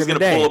were talking today. Who's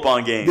going to pull up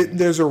on Game?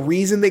 There's a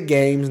reason that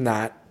Game's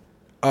not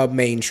a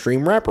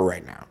mainstream rapper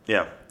right now.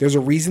 Yeah. There's a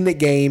reason that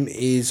Game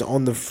is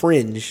on the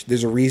fringe.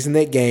 There's a reason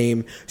that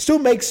Game still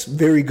makes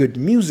very good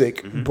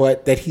music,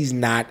 but that he's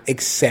not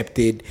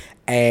accepted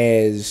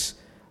as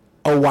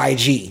a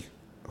YG,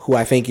 who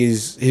I think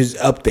is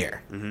up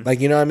there. Like,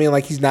 you know what I mean?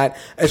 Like, he's not,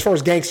 as far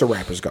as gangster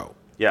rappers go.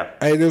 Yeah.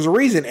 And there's a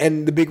reason.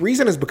 And the big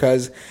reason is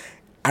because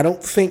I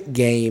don't think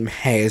Game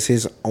has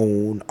his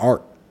own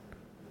art.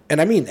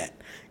 And I mean that.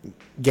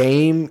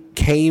 Game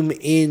came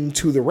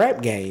into the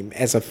rap game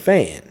as a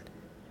fan.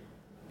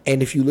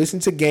 And if you listen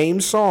to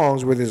Game's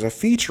songs where there's a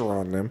feature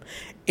on them,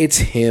 it's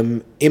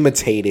him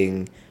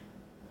imitating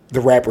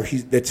the rapper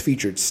that's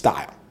featured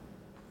style.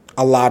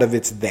 A lot of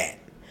it's that.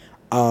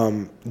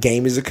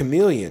 Game is a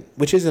chameleon,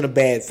 which isn't a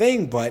bad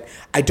thing, but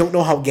I don't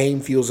know how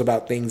Game feels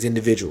about things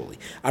individually.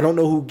 I don't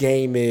know who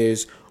Game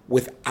is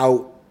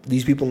without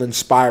these people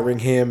inspiring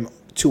him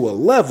to a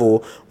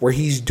level where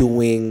he's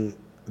doing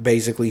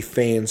basically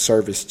fan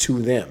service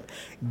to them.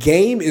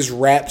 Game is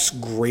rap's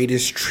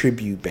greatest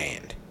tribute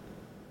band.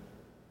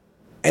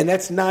 And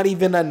that's not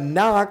even a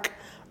knock,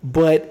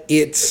 but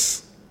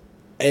it's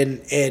does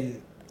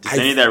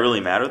any of that really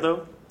matter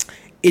though?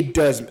 It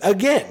does.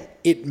 Again,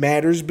 it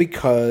matters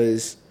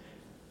because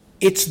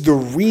it's the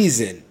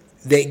reason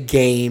that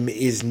Game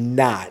is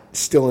not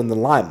still in the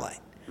limelight.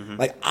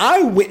 Like,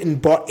 I went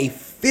and bought a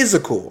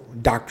physical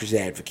Doctor's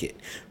Advocate.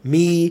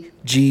 Me,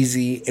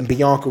 Jeezy, and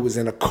Bianca was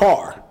in a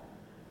car.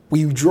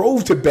 We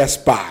drove to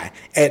Best Buy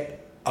at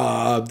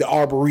the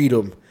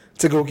Arboretum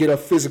to go get a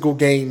physical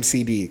Game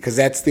CD because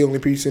that's the only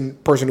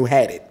person who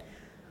had it.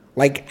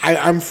 Like,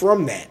 I'm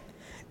from that.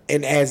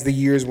 And as the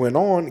years went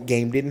on,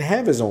 Game didn't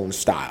have his own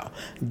style.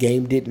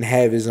 Game didn't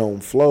have his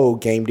own flow.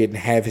 Game didn't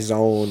have his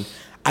own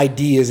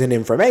ideas and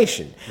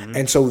information.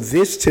 And so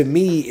this, to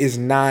me, is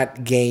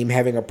not Game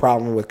having a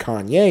problem with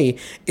Kanye.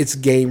 It's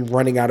Game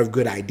running out of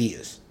good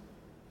ideas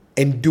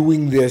and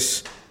doing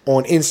this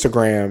on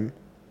Instagram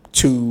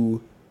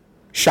to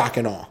shock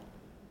and awe.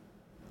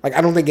 Like,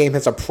 I don't think Game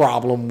has a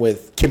problem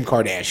with Kim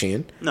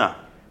Kardashian. No.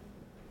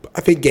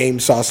 I think Game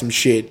saw some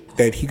shit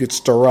that he could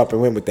stir up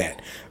and went with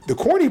that. The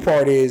corny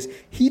part is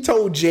he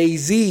told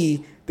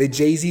Jay-Z that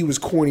Jay-Z was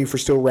corny for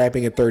still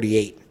rapping at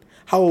 38.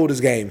 How old is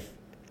Game?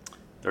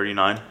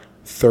 39.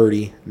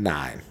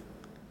 39.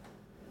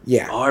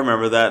 Yeah. Oh, I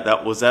remember that.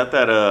 That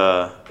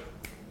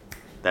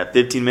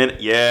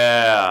 15-minute.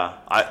 Yeah.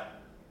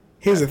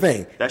 Here's the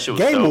thing. That shit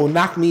was Game dope. will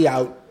knock me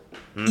out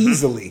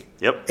easily.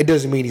 Yep. It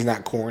doesn't mean he's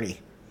not corny.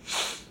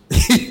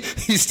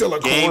 He's still a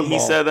Game, cornball. he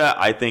said that.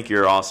 I think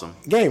you're awesome.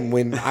 Game,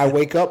 when I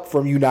wake up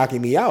from you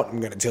knocking me out, I'm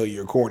going to tell you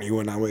you're corny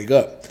when I wake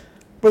up.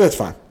 But that's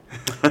fine.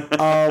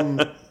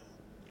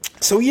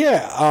 So,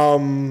 yeah.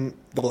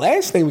 The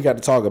last thing we got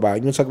to talk about,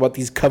 you want to talk about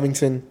these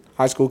Covington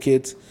high school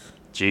kids?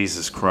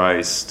 Jesus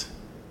Christ.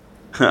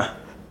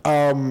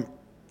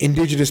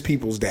 Indigenous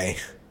Peoples Day.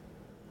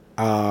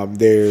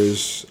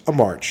 there's a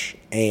march,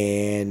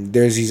 and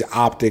there's these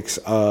optics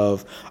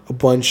of a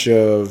bunch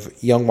of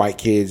young white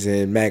kids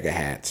in MAGA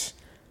hats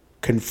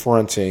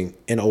confronting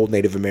an old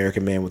Native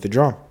American man with a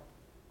drum.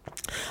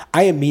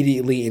 I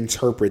immediately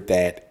interpret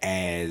that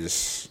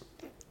as,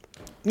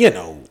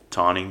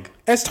 taunting.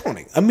 As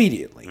taunting,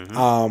 immediately.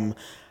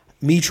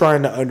 Me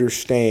trying to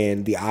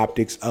understand the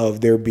optics of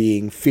there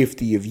being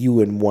 50 of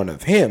you and one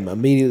of him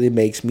immediately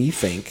makes me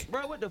think,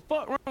 Bro, what the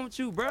fuck wrong with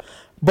you, bro?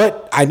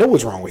 but I know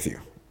what's wrong with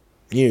you.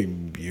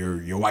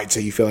 You're white,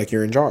 so you feel like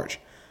you're in charge.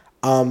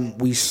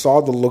 We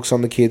saw the looks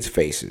on the kids'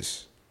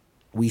 faces.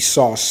 We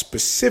saw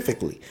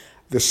specifically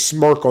the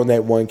smirk on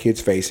that one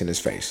kid's face in his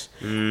face.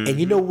 And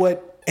you know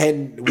what?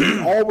 And we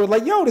all were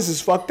like, yo, this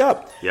is fucked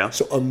up. Yeah.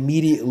 So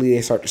immediately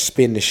they start to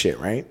spin the shit,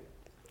 right?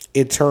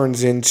 It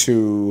turns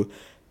into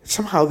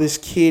somehow this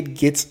kid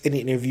gets an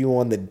interview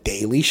on the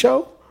Daily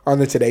Show, on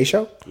the Today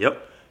Show.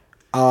 Yep.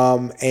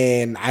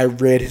 And I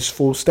read his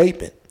full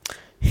statement.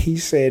 He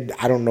said,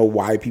 I don't know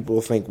why people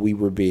think we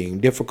were being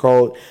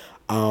difficult.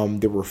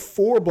 There were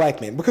 4 black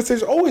men, because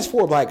there's always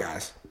 4 black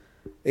guys.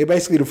 They're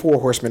basically the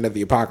 4 horsemen of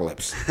the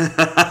apocalypse.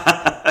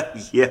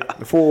 Yeah.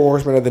 The 4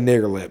 horsemen of the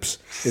nigger lips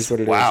is what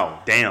it is.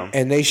 Wow, damn.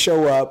 And they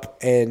show up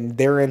and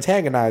they're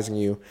antagonizing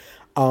you.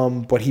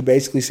 But he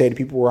basically said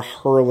people were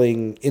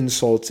hurling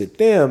insults at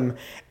them,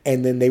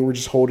 and then they were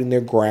just holding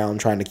their ground,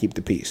 trying to keep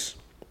the peace.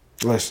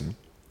 Listen.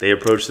 They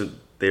approached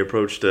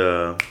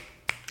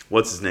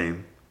what's his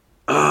name?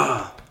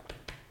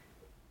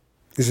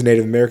 Is it a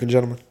Native American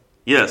gentleman?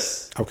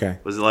 Yes. Okay.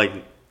 Was it like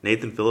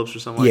Nathan Phillips or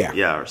something? Yeah.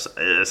 Yeah, or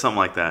something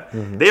like that.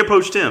 They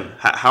approached him.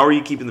 How are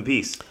you keeping the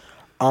peace?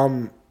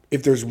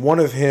 If there's one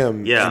of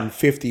him Yeah. and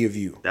 50 of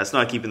you, That's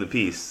not keeping the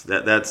peace.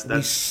 That's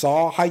we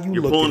saw how you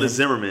you're looked pulling at a him.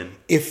 Zimmerman.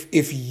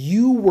 If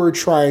you were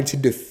trying to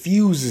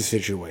diffuse the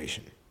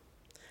situation,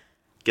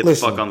 Get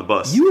listen, the fuck on the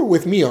bus. You were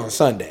with me on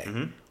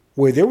Sunday,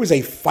 where there was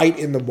a fight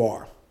in the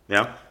bar.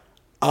 Yeah.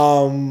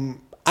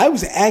 I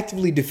was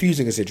actively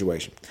diffusing a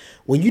situation.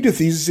 When you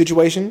diffuse a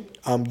situation,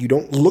 you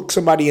don't look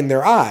somebody in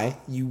their eye.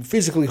 You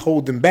physically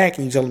hold them back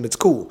and you tell them it's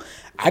cool.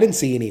 I didn't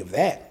see any of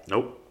that.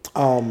 Nope.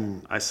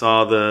 I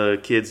saw the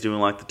kids doing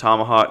like the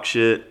tomahawk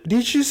shit.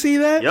 Did you see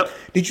that? Yep.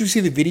 Did you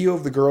see the video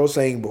of the girls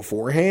saying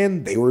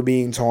beforehand they were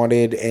being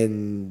taunted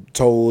and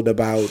told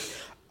about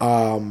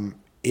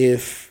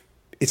if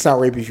it's not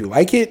rape if you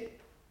like it?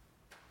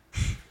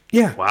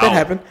 Yeah, Wow. that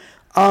happened.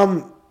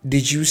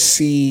 Did you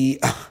see?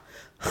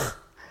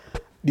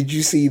 Did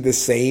you see the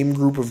same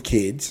group of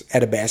kids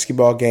at a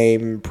basketball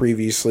game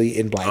previously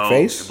in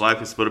blackface? Oh, in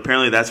blackface, but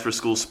apparently that's for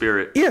school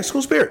spirit. Yeah,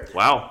 school spirit.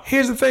 Wow.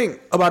 Here's the thing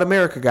about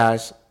America,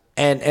 guys,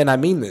 and I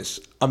mean this.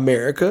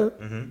 America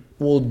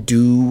will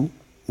do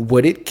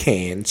what it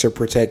can to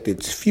protect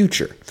its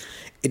future.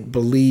 It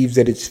believes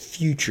that its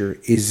future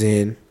is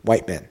in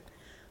white men.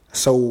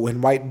 So when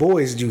white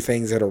boys do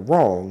things that are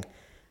wrong,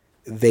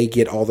 they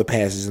get all the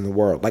passes in the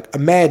world. Like,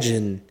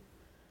 imagine,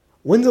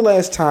 when's the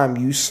last time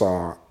you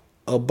saw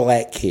a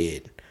black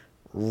kid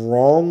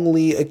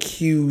wrongly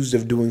accused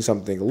of doing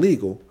something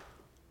illegal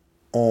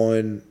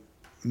on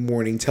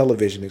morning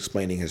television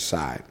explaining his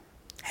side?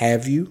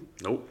 Have you?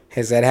 Nope.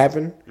 Has that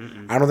happened?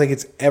 I don't think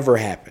it's ever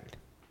happened.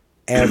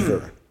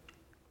 Ever.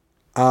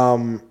 But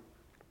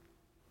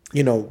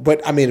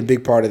I mean, a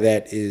big part of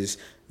that is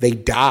they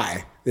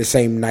die the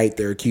same night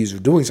they're accused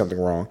of doing something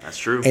wrong. That's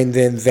true. And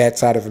then that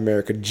side of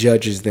America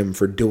judges them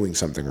for doing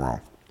something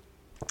wrong.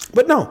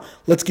 But no,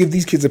 let's give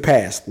these kids a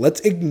pass. Let's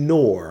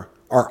ignore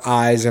our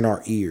eyes and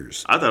our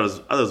ears. I thought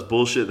it was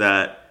bullshit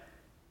that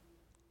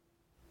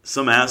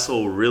some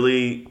asshole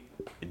really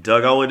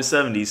dug all the way to the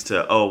 70s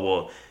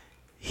to,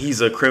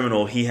 he's a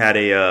criminal. He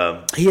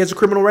has a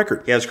criminal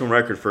record. He has a criminal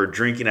record for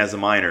drinking as a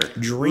minor.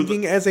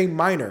 Drinking as a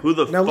minor. Who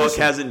the Now fuck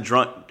listen, hasn't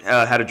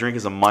had a drink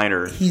as a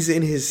minor? He's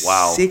in his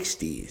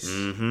 60s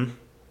and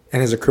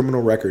has a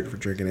criminal record for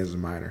drinking as a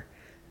minor.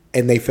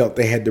 And they felt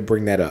they had to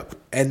bring that up.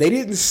 And they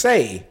didn't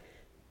say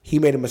he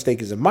made a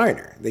mistake as a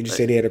minor. They just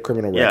said he had a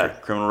criminal record. Yeah,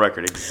 criminal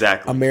record,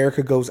 exactly.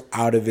 America goes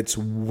out of its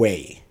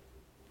way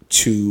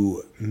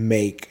to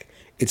make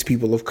its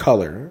people of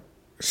color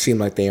seem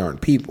like they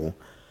aren't people,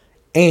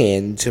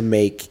 and to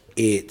make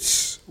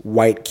its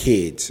white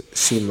kids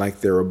seem like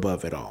they're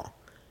above it all.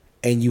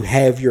 And you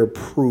have your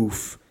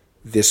proof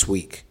this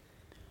week.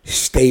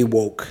 Stay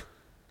woke.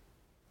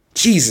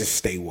 Jesus,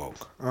 stay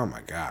woke. Oh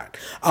my God.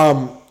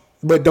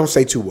 But don't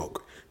stay too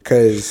woke,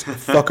 because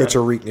fuck a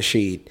Tariq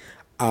Nasheed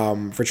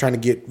for trying to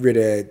get rid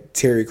of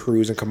Terry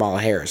Crews and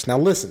Kamala Harris. Now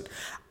listen,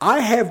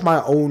 I have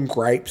my own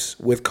gripes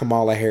with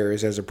Kamala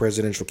Harris as a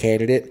presidential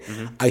candidate.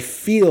 I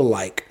feel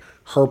like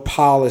her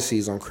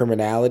policies on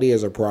criminality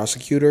as a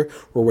prosecutor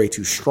were way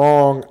too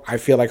strong. I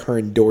feel like her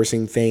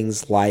endorsing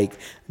things like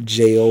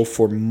jail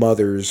for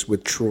mothers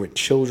with truant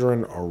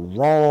children are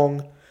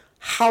wrong.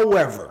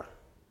 However,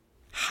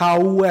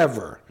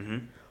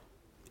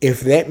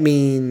 if that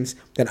means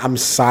that I'm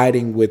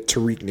siding with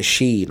Tariq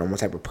Nasheed on what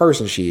type of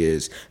person she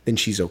is, then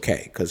she's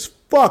okay. Because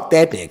fuck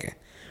that nigga.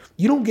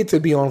 You don't get to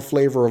be on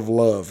Flavor of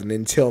Love and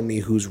then tell me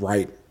who's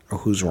right or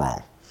who's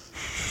wrong.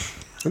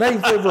 Not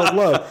even Flavor of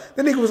Love.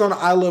 That nigga was on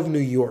I Love New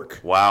York.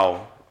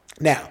 Wow.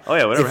 Now, Oh,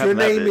 yeah, whatever if your happened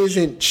to that name bitch?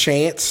 isn't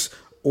Chance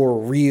or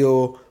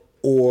Real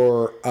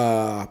or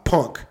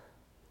Punk,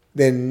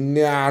 then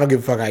I don't give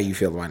a fuck how you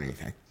feel about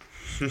anything.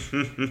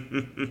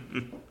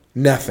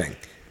 Nothing.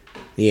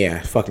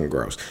 Yeah, fucking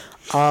gross.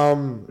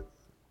 Yeah,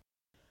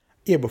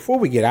 before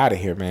we get out of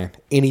here, man,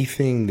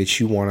 anything that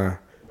you want to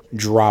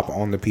drop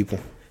on the people?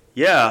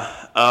 Yeah,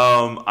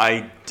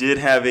 I did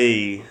have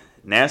a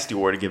nasty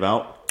word to give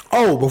out.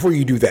 Oh, before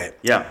you do that.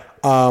 Yeah.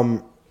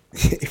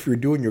 If you're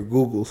doing your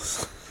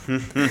Googles,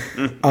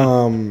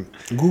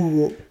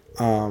 Google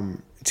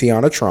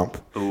Tiana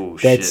Trump. Oh,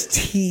 That's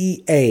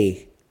shit.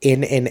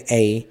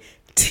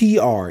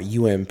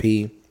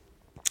 TANNATRUMP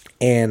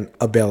and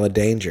Abella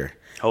Danger.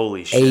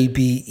 Holy shit.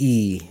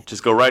 ABE.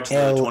 Just go right to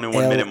the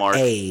 21-minute mark.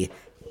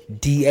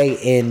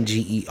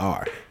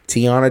 DANGER.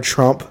 Tiana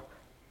Trump,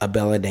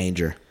 Abella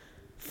Danger.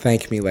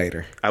 Thank me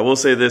later. I will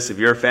say this: if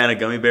you're a fan of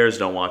gummy bears,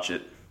 don't watch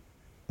it.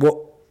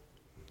 Well,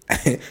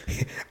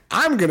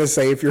 I'm gonna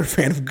say if you're a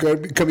fan of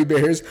gummy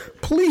bears,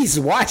 please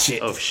watch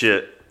it. Oh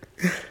shit!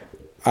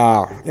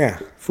 Yeah,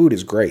 food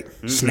is great.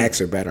 Snacks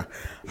are better.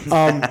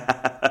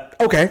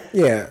 Okay,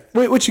 yeah.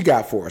 What you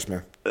got for us,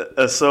 man?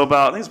 So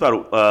I think it's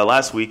about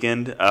last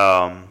weekend.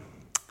 I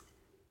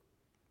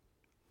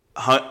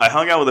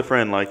hung out with a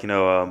friend.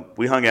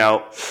 We hung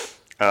out.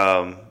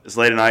 It's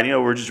late at night.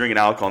 We're just drinking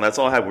alcohol, and that's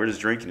all I had. We're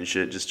just drinking and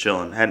shit, just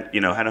chilling. Hadn't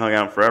hung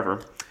out in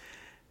forever.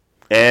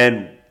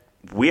 And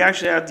we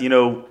actually had,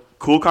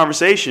 cool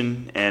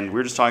conversation, and we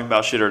were just talking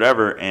about shit or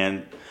whatever.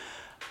 And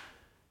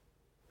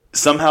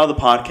somehow the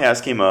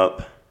podcast came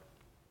up,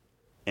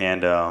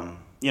 and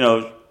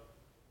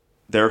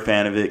they're a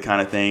fan of it,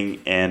 kind of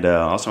thing. And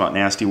also about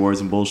nasty words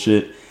and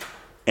bullshit.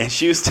 And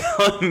she was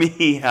telling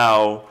me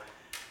how.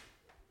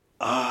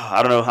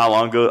 I don't know how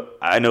long ago.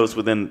 I know it's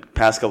within the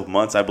past couple of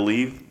months, I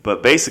believe.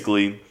 But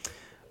basically,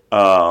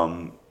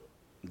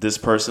 this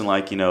person,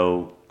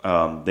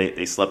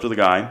 they slept with a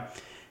guy.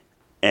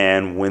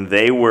 And when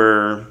they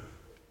were,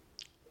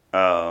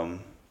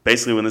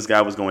 basically when this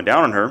guy was going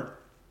down on her,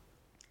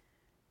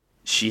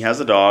 she has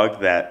a dog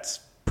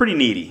that's pretty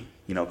needy.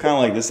 Kind of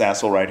like this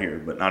asshole right here,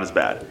 but not as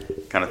bad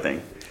kind of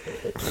thing.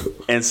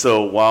 And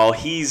so while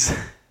he's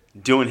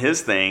doing his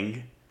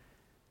thing,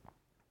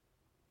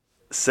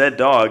 said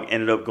dog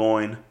ended up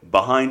going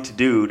behind to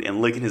dude and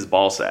licking his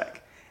ball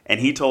sack. And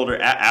he told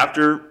her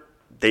after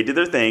they did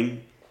their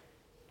thing,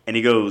 and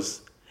he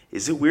goes,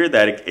 "Is it weird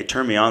that it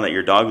turned me on that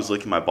your dog was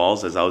licking my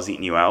balls as I was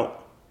eating you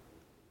out?"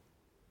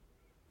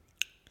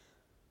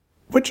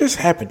 What just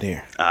happened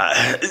there?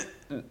 How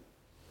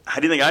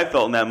do you think I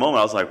felt in that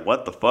moment? I was like,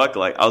 what the fuck?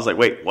 I was like,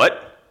 wait,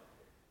 what?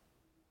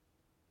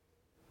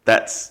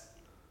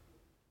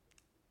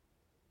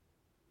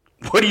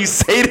 What do you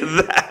say to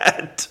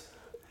that?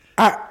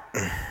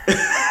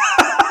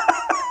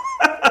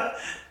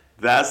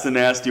 That's the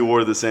nasty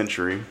word of the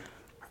century.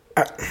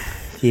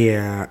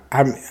 Yeah,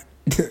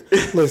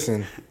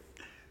 listen.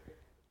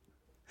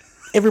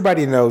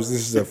 Everybody knows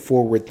this is a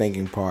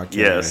forward-thinking podcast.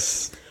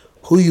 Yes.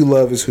 Who you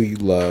love is who you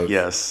love.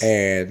 Yes.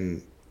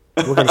 And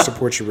we're going to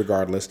support you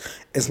regardless.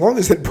 As long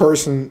as that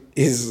person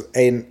is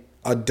an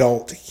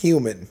adult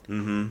human.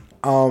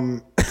 Mm-hmm.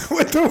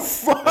 What the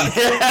fuck?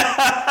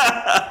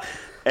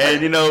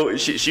 And,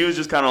 she was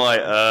just kind of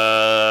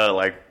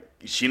like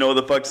she know what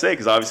the fuck to say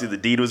because obviously the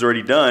deed was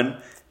already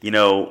done, and,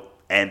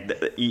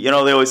 they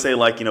always say,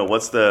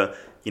 what's the,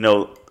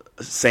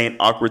 saying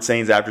awkward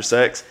sayings after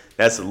sex?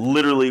 That's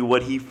literally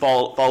what he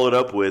followed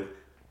up with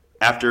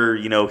after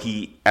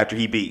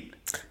he beat.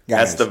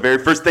 That's the very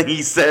first thing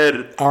he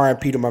said.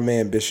 R.I.P. to my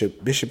man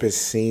Bishop. Bishop has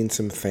seen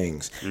some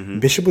things. Mm-hmm.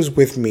 Bishop was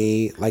with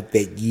me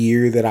that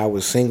year that I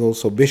was single,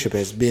 so Bishop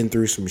has been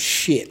through some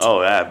shit.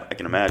 Oh, yeah, I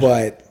can imagine.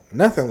 But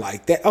nothing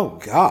like that. Oh,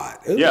 God.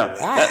 Ooh, yeah,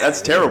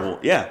 that's terrible.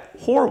 Yeah,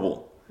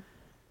 horrible.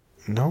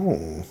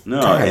 No.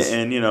 Guys,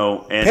 and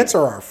pets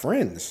are our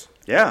friends.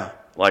 Yeah,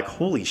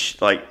 holy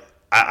shit.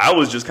 I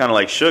was just kind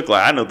of shook.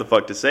 I know what the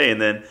fuck to say.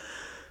 And then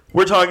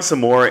we're talking some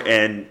more,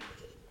 and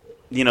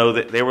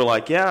they were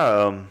like,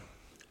 yeah,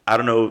 I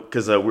don't know,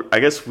 because I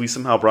guess we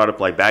somehow brought up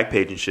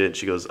Backpage and shit.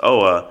 She goes,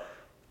 I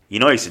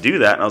used to do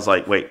that. And I was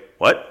like, wait,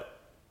 what?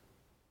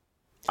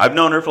 I've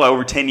known her for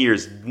over 10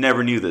 years.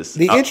 Never knew this.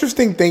 The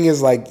interesting thing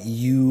is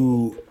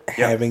you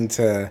having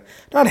to,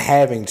 not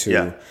having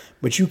to,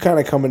 but you kind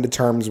of come into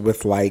terms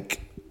with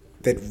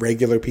that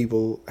regular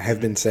people have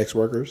been sex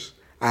workers.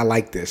 I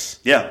like this.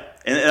 Yeah.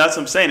 And that's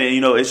what I'm saying.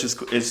 And,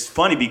 it's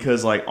funny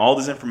because all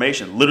this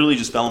information literally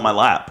just fell in my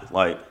lap.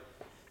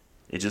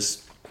 It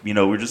just,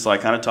 we're just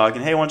kind of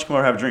talking, hey, why don't you come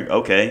over and have a drink?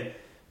 Okay.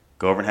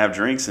 Go over and have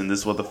drinks. And this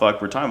is what the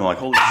fuck we're talking about.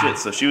 Holy shit.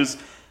 So she was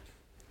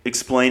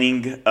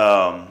explaining,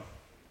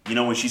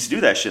 when she used to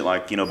do that shit,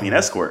 being an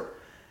escort.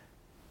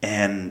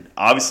 And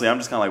obviously I'm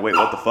just kind of wait,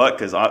 what the fuck?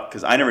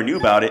 Because I never knew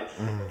about it.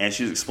 And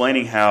she was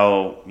explaining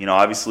how,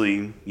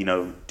 obviously,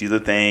 do the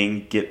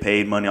thing, get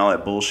paid money, all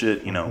that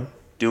bullshit,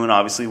 doing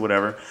obviously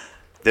whatever.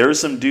 There were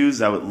some dudes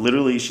that would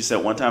literally, she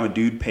said one time a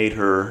dude paid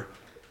her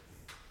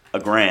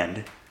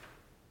 $1,000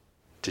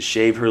 to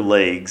shave her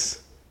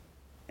legs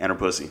and her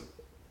pussy.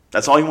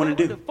 That's all he wanted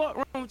to What the do. fuck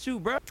wrong with you,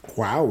 bro?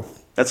 Wow.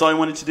 That's all he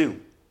wanted to do.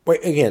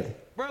 Wait, again.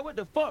 Bro, what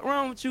the fuck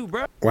wrong with you,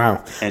 bro?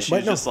 Wow. And she But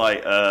was no, just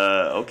like,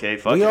 okay,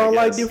 fuck we it, I all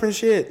like guess. different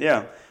shit.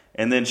 Yeah.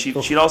 And then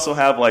she'd also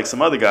have like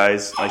some other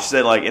guys, like she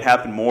said, like it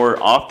happened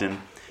more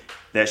often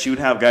that she would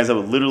have guys that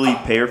would literally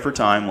pay her for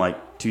time,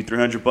 like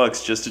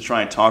 $200-$300 just to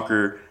try and talk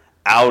her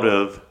out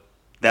of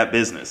that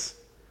business.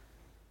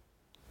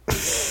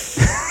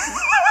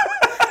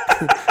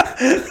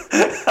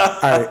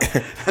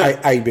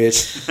 I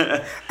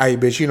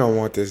bitch, you don't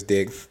want this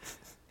dick.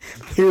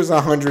 Here's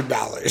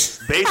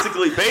 $100.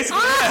 Basically,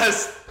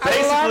 yes.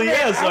 Basically,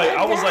 yes. Like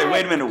I was like,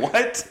 wait a minute,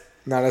 what?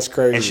 No, that's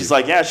crazy. And she's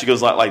like, yeah. She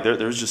goes like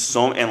there's just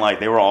so, and like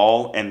they were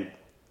all, and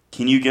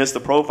can you guess the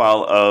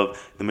profile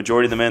of the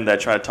majority of the men that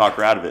try to talk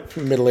her out of it?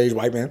 Middle-aged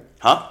white man.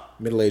 Huh?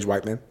 Middle-aged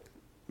white man.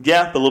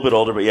 Yeah, a little bit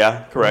older, but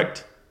yeah,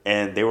 correct.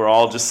 And they were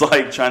all just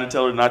like trying to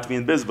tell her not to be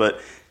in business,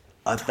 but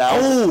 1,000.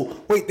 Oh,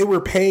 wait, they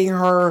were paying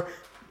her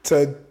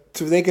to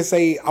they could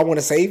say, I want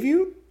to save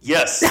you?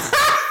 Yes.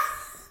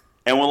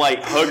 And we'll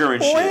like hug her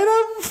and shit. Wait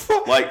a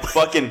fuck. Like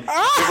fucking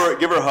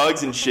give her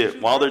hugs and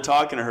shit while they're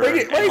talking to her.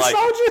 Wait, and like,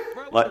 Bro, Soldier.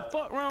 what Like- the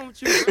fuck wrong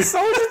with you, bro?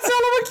 Soldier, tell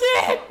him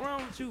again. What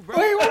wrong with you, bro?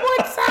 Wait, one more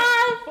time.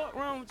 What the fuck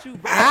wrong with you,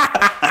 bro?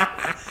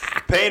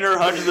 paying her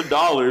hundreds of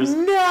dollars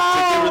to give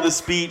her the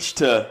speech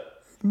to,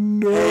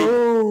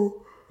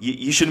 No.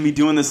 you shouldn't be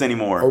doing this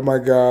anymore. Oh my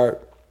God.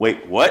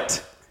 Wait,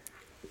 what?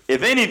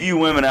 If any of you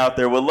women out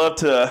there would love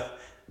to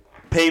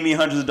pay me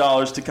hundreds of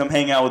dollars to come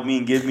hang out with me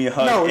and give me a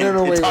hug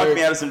and talk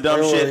me out of some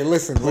dumb shit,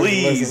 Listen,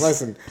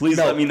 please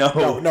No, let me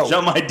know. No.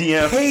 Jump my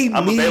DM.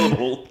 I'm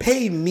available.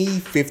 Pay me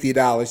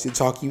 $50 to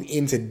talk you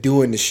into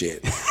doing the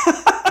shit.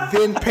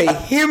 Then pay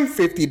him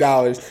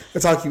 $50 to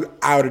talk you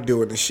out of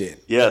doing the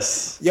shit.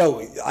 Yes.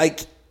 Yo,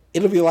 like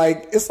it'll be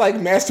like it's like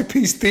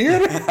Masterpiece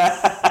Theater.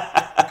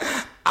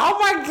 Oh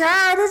my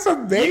God, that's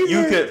amazing.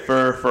 You could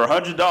for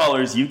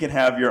 $100 you can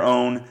have your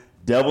own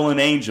Devil and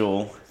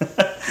Angel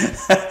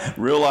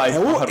real life.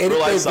 And we'll edit real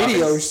life their size.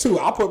 videos too.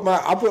 I'll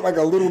put like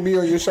a little me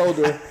on your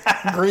shoulder,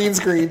 green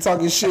screen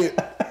talking shit,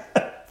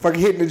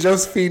 fucking hitting the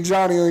Josephine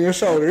Johnny on your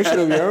shoulder. It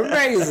should be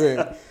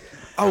amazing.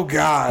 Oh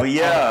God. But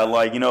yeah,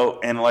 like, and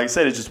like I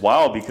said, it's just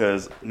wild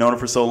because known her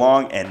for so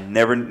long and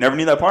never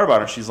knew that part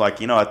about her. She's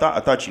like, I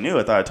thought you knew.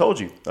 I thought I told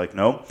you. Like,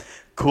 no.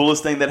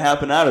 Coolest thing that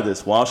happened out of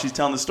this, while she's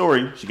telling the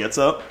story, she gets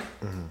up,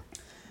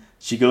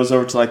 she goes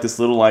over to like this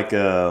little I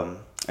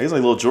guess like a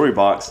little jewelry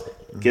box,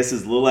 gets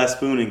his little ass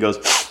spoon and goes,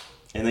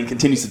 and then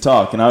continues to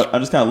talk. And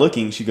I'm just kind of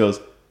looking. She goes,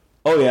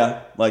 "Oh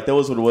yeah, like that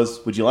was what it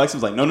was. Would you like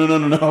some?" I was like,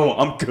 "No,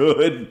 I'm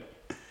good."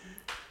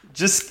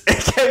 Just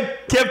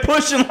kept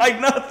pushing like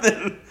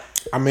nothing.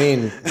 I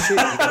mean, shit, you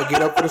gotta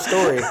get up for the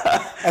story.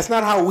 That's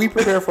not how we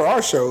prepare for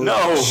our shows.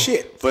 No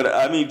shit. But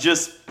I mean,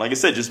 just like I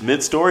said, just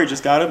mid story,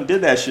 just got up and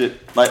did that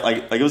shit like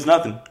it was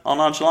nothing, all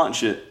nonchalant and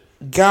shit.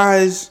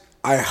 Guys,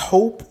 I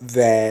hope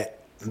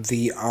that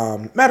the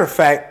matter of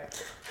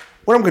fact,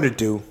 what I'm gonna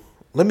do,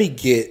 let me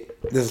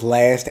get this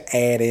last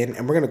ad in,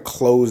 and we're gonna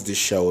close the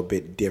show a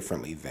bit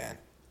differently then.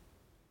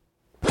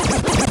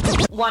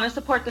 Want to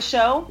support the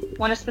show?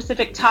 Want a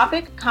specific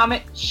topic,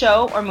 comic,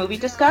 show, or movie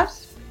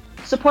discussed?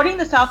 Supporting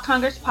the South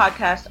Congress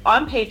podcast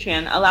on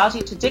Patreon allows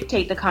you to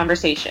dictate the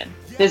conversation.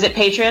 Visit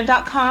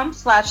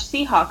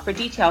patreon.com/Seahawk for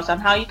details on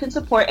how you can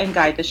support and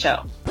guide the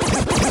show.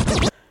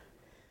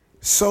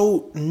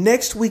 So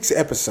next week's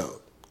episode,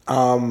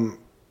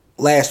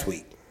 last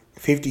week,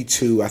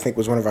 52, I think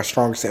was one of our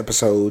strongest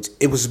episodes.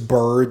 It was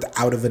birthed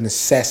out of a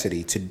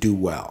necessity to do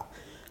well.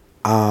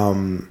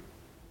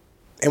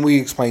 And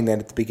we explained that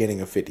at the beginning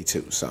of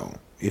 52. So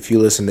if you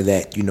listen to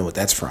that, you know what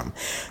that's from.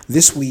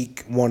 This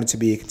week wanted to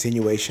be a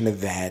continuation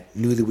of that.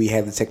 Knew that we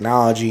had the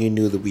technology,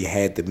 knew that we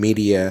had the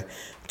media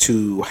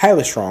to have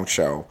a strong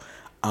show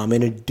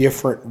in a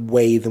different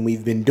way than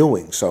we've been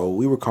doing. So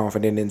we were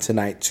confident in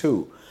tonight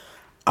too.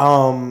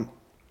 So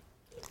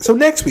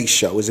next week's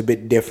show is a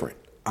bit different.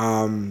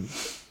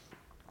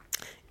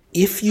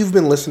 If you've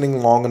been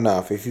listening long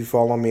enough, if you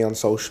follow me on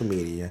social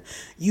media,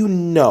 you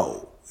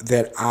know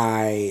that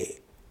I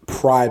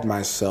pride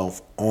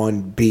myself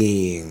on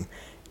being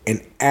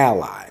an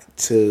ally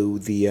to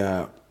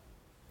the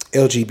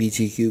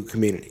LGBTQ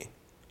community.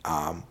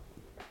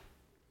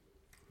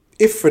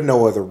 If for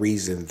no other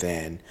reason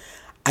than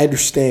I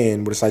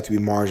understand what it's like to be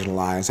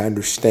marginalized. I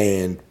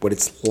understand what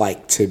it's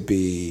like to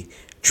be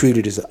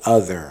treated as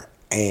other,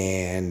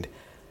 and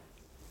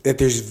that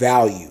there's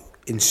value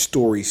in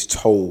stories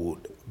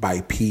told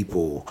by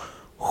people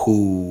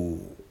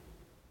who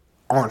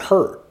aren't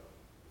heard,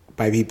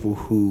 by people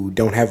who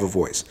don't have a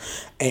voice.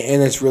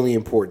 And that's really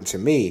important to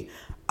me.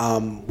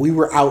 We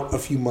were out a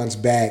few months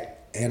back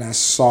and I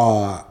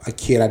saw a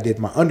kid I did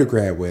my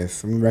undergrad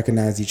with, and we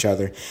recognized each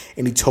other,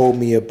 and he told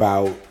me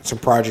about some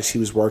projects he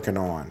was working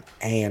on.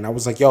 And I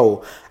was like,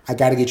 yo, I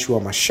got to get you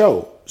on my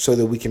show so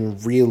that we can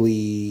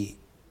really,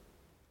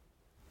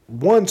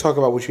 one, talk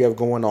about what you have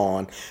going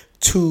on,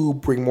 two,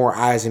 bring more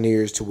eyes and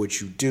ears to what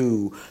you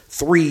do,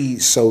 three,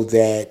 so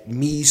that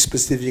me,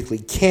 specifically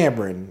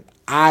Cameron,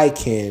 I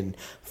can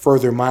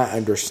further my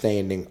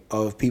understanding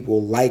of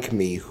people like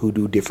me who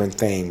do different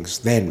things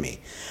than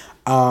me.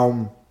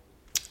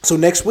 So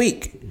next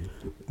week,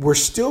 we're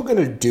still going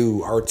to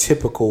do our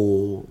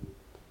typical,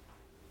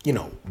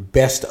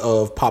 best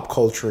of pop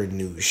culture and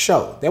news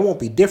show. That won't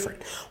be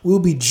different. We'll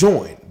be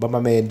joined by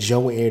my man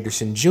Joe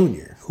Anderson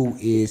Jr., who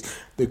is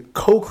the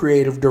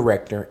co-creative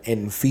director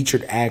and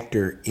featured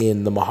actor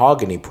in The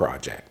Mahogany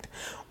Project,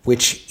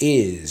 which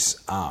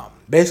is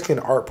basically an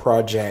art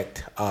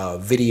project,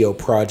 video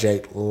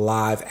project,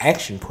 live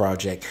action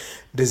project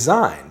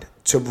designed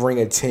to bring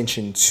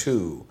attention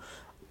to,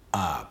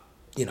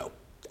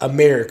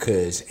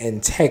 America's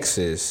and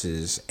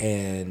Texas's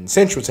and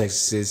Central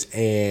Texas's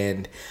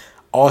and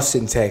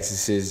Austin,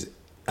 Texas's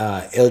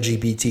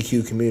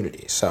LGBTQ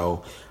community.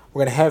 So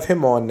we're going to have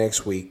him on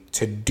next week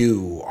to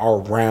do our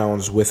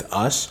rounds with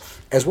us,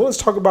 as well as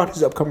talk about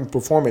his upcoming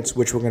performance,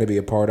 which we're going to be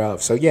a part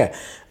of. So yeah,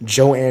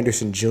 Joe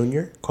Anderson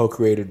Jr.,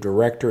 co-creative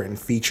director and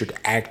featured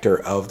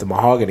actor of The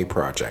Mahogany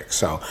Project.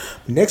 So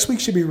next week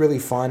should be really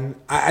fun.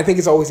 I think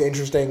it's always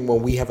interesting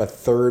when we have a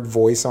third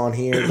voice on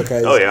here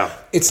because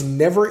it's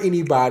never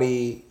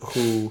anybody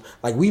who,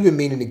 like, we've been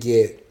meaning to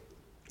get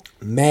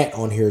Matt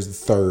on here as the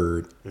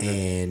third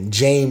and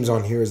James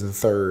on here as the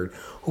third,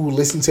 who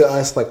listen to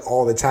us like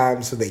all the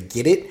time so they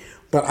get it.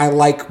 But I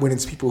like when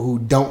it's people who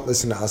don't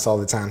listen to us all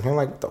the time. I'm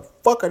like, what the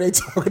fuck are they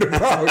talking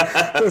about?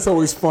 That's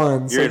always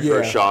fun. You're in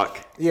for a shock.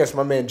 Yes,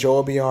 my man Joe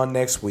will be on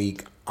next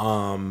week.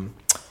 It'll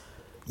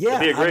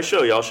be a great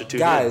show. Y'all should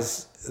tune in.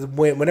 Guys,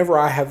 whenever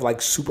I have like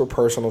super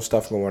personal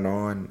stuff going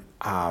on,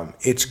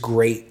 it's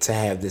great to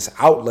have this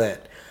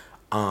outlet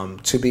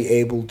to be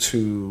able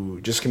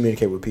to just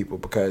communicate with people,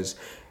 because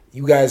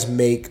you guys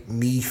make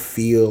me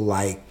feel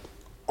like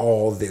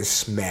all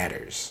this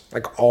matters.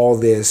 Like all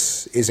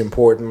this is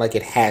important. Like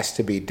it has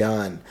to be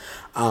done.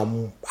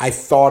 I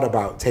thought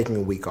about taking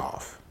a week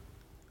off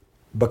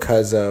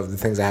because of the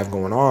things I have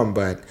going on,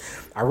 but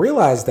I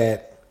realized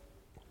that,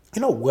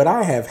 what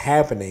I have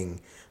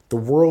happening, the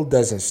world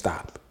doesn't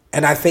stop.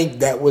 And I think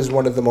that was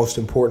one of the most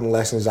important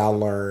lessons I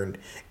learned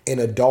in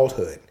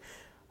adulthood.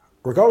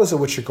 Regardless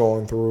of what you're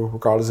going through,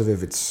 regardless of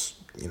if it's,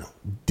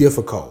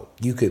 difficult,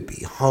 you could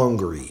be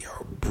hungry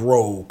or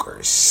broke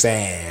or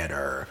sad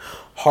or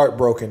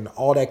heartbroken,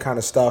 all that kind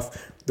of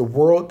stuff. The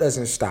world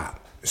doesn't stop.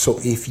 So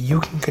if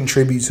you can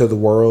contribute to the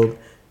world,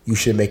 you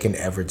should make an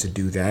effort to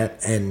do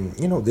that. And,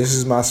 this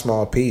is my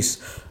small piece,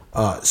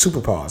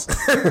 super pause,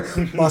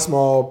 my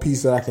small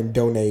piece that I can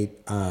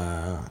donate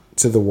to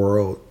the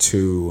world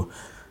to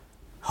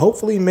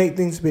hopefully make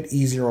things a bit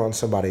easier on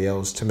somebody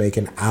else, to make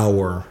an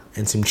hour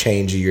and some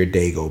change of your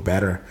day go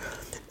better.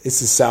 It's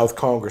the South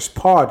Congress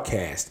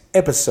Podcast,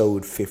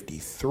 episode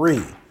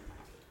 53.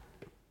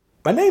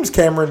 My name's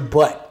Cameron,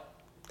 but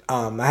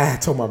I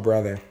told my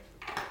brother,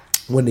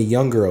 when the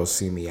young girls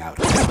see me out,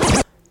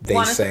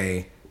 they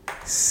say,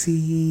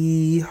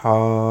 Seahawk,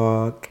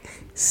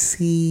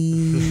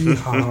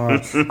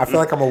 Seahawk. I feel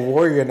like I'm a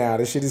warrior now.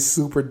 This shit is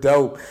super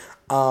dope.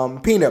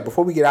 Peanut,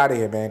 before we get out of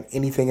here, man,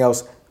 anything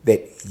else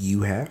that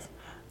you have?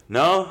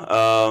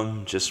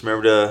 No, just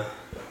remember to...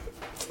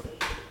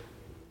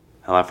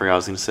 Hell, I forgot what I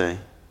was going to say.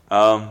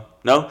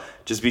 No,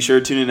 just be sure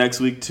to tune in next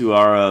week to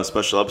our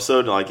special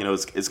episode.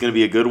 It's going to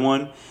be a good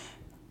one.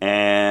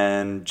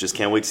 And just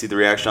can't wait to see the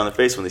reaction on their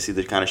face when they see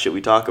the kind of shit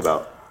we talk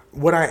about.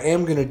 What I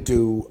am going to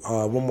do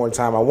one more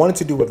time, I wanted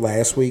to do it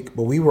last week,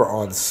 but we were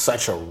on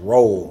such a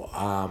roll.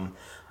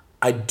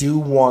 I do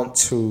want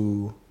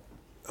to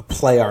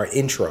play our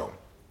intro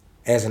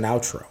as an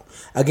outro.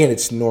 Again,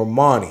 it's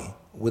Normani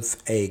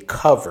with a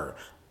cover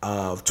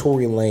of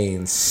Tory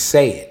Lane's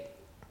Say It.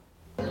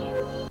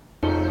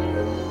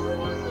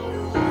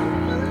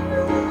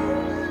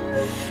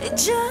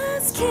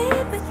 Just keep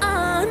it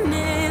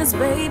honest,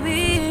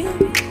 baby.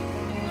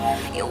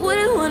 You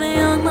wouldn't want a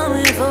young mama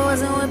if I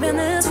wasn't whipping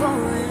this for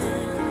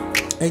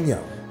it. And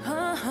yo,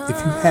 if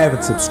you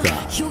haven't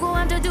subscribed,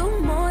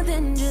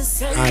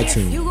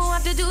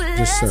 iTunes,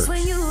 just search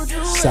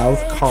South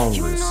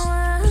Congress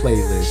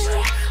Playlist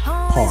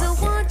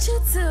Podcast.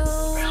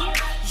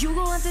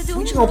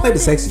 We just gonna play the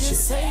sexy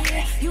shit.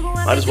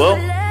 Might as well.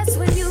 We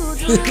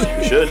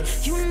should.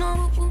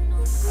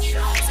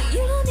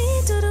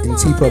 In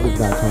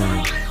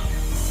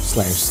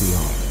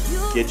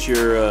tpublic.com/Seahawk. Get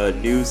your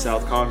new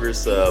South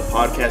Congress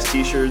podcast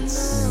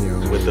t-shirts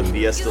with the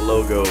Fiesta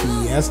logo.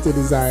 Fiesta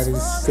design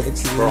is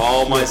sexy. For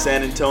all my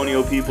San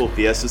Antonio people,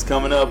 Fiesta's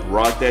coming up.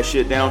 Rock that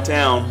shit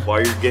downtown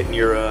while you're getting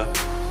your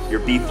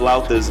beef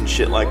flautas and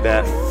shit like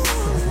that.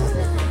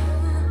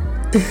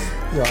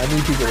 Yo, I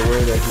need people to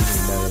wear that who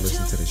never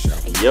listen to the show.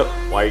 Yep,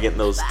 while you're getting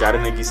those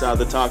carne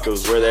guisada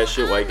tacos, wear that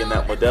shit while you're getting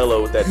that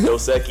Modelo with that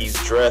Dos Equis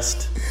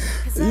dressed.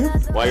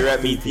 Yep. While you're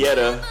at Mi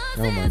Tierra.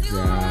 Oh my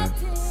god.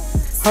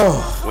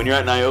 Oh. When you're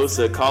at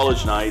Niosa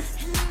college night.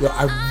 Yo,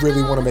 I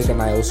really want to make a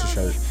Niosa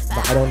shirt,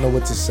 but I don't know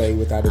what to say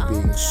without it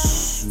being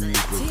super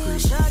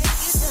creepy.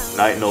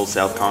 Night in Old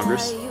South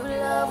Congress.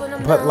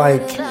 But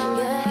like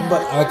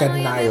a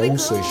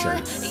Niosa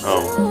shirt.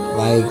 Oh.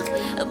 Like,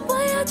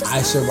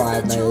 I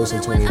survived Niosa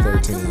in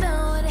 2013.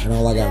 and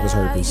all I got was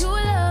herpes.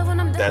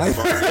 That's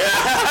funny.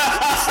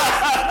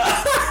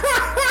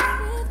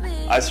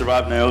 I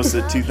survived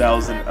Niosa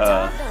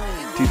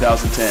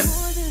 2010.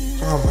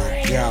 Oh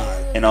my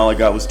god. And all I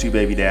got was 2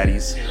 baby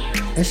daddies.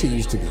 That shit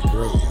used to be great,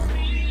 yo.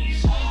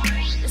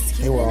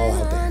 They were all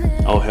out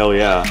there. Oh, hell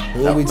yeah.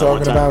 What are we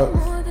talking about?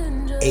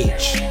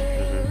 H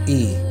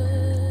E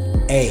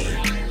A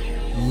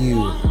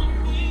U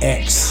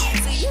X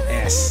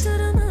S.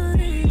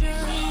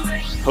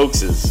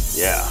 Hoaxes,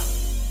 yeah.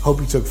 Hope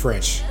you took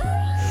French.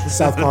 The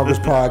South Congress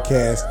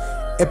Podcast,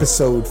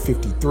 episode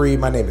 53.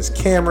 My name is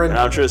Cameron. And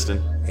I'm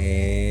Tristan.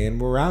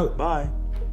 And we're out. Bye.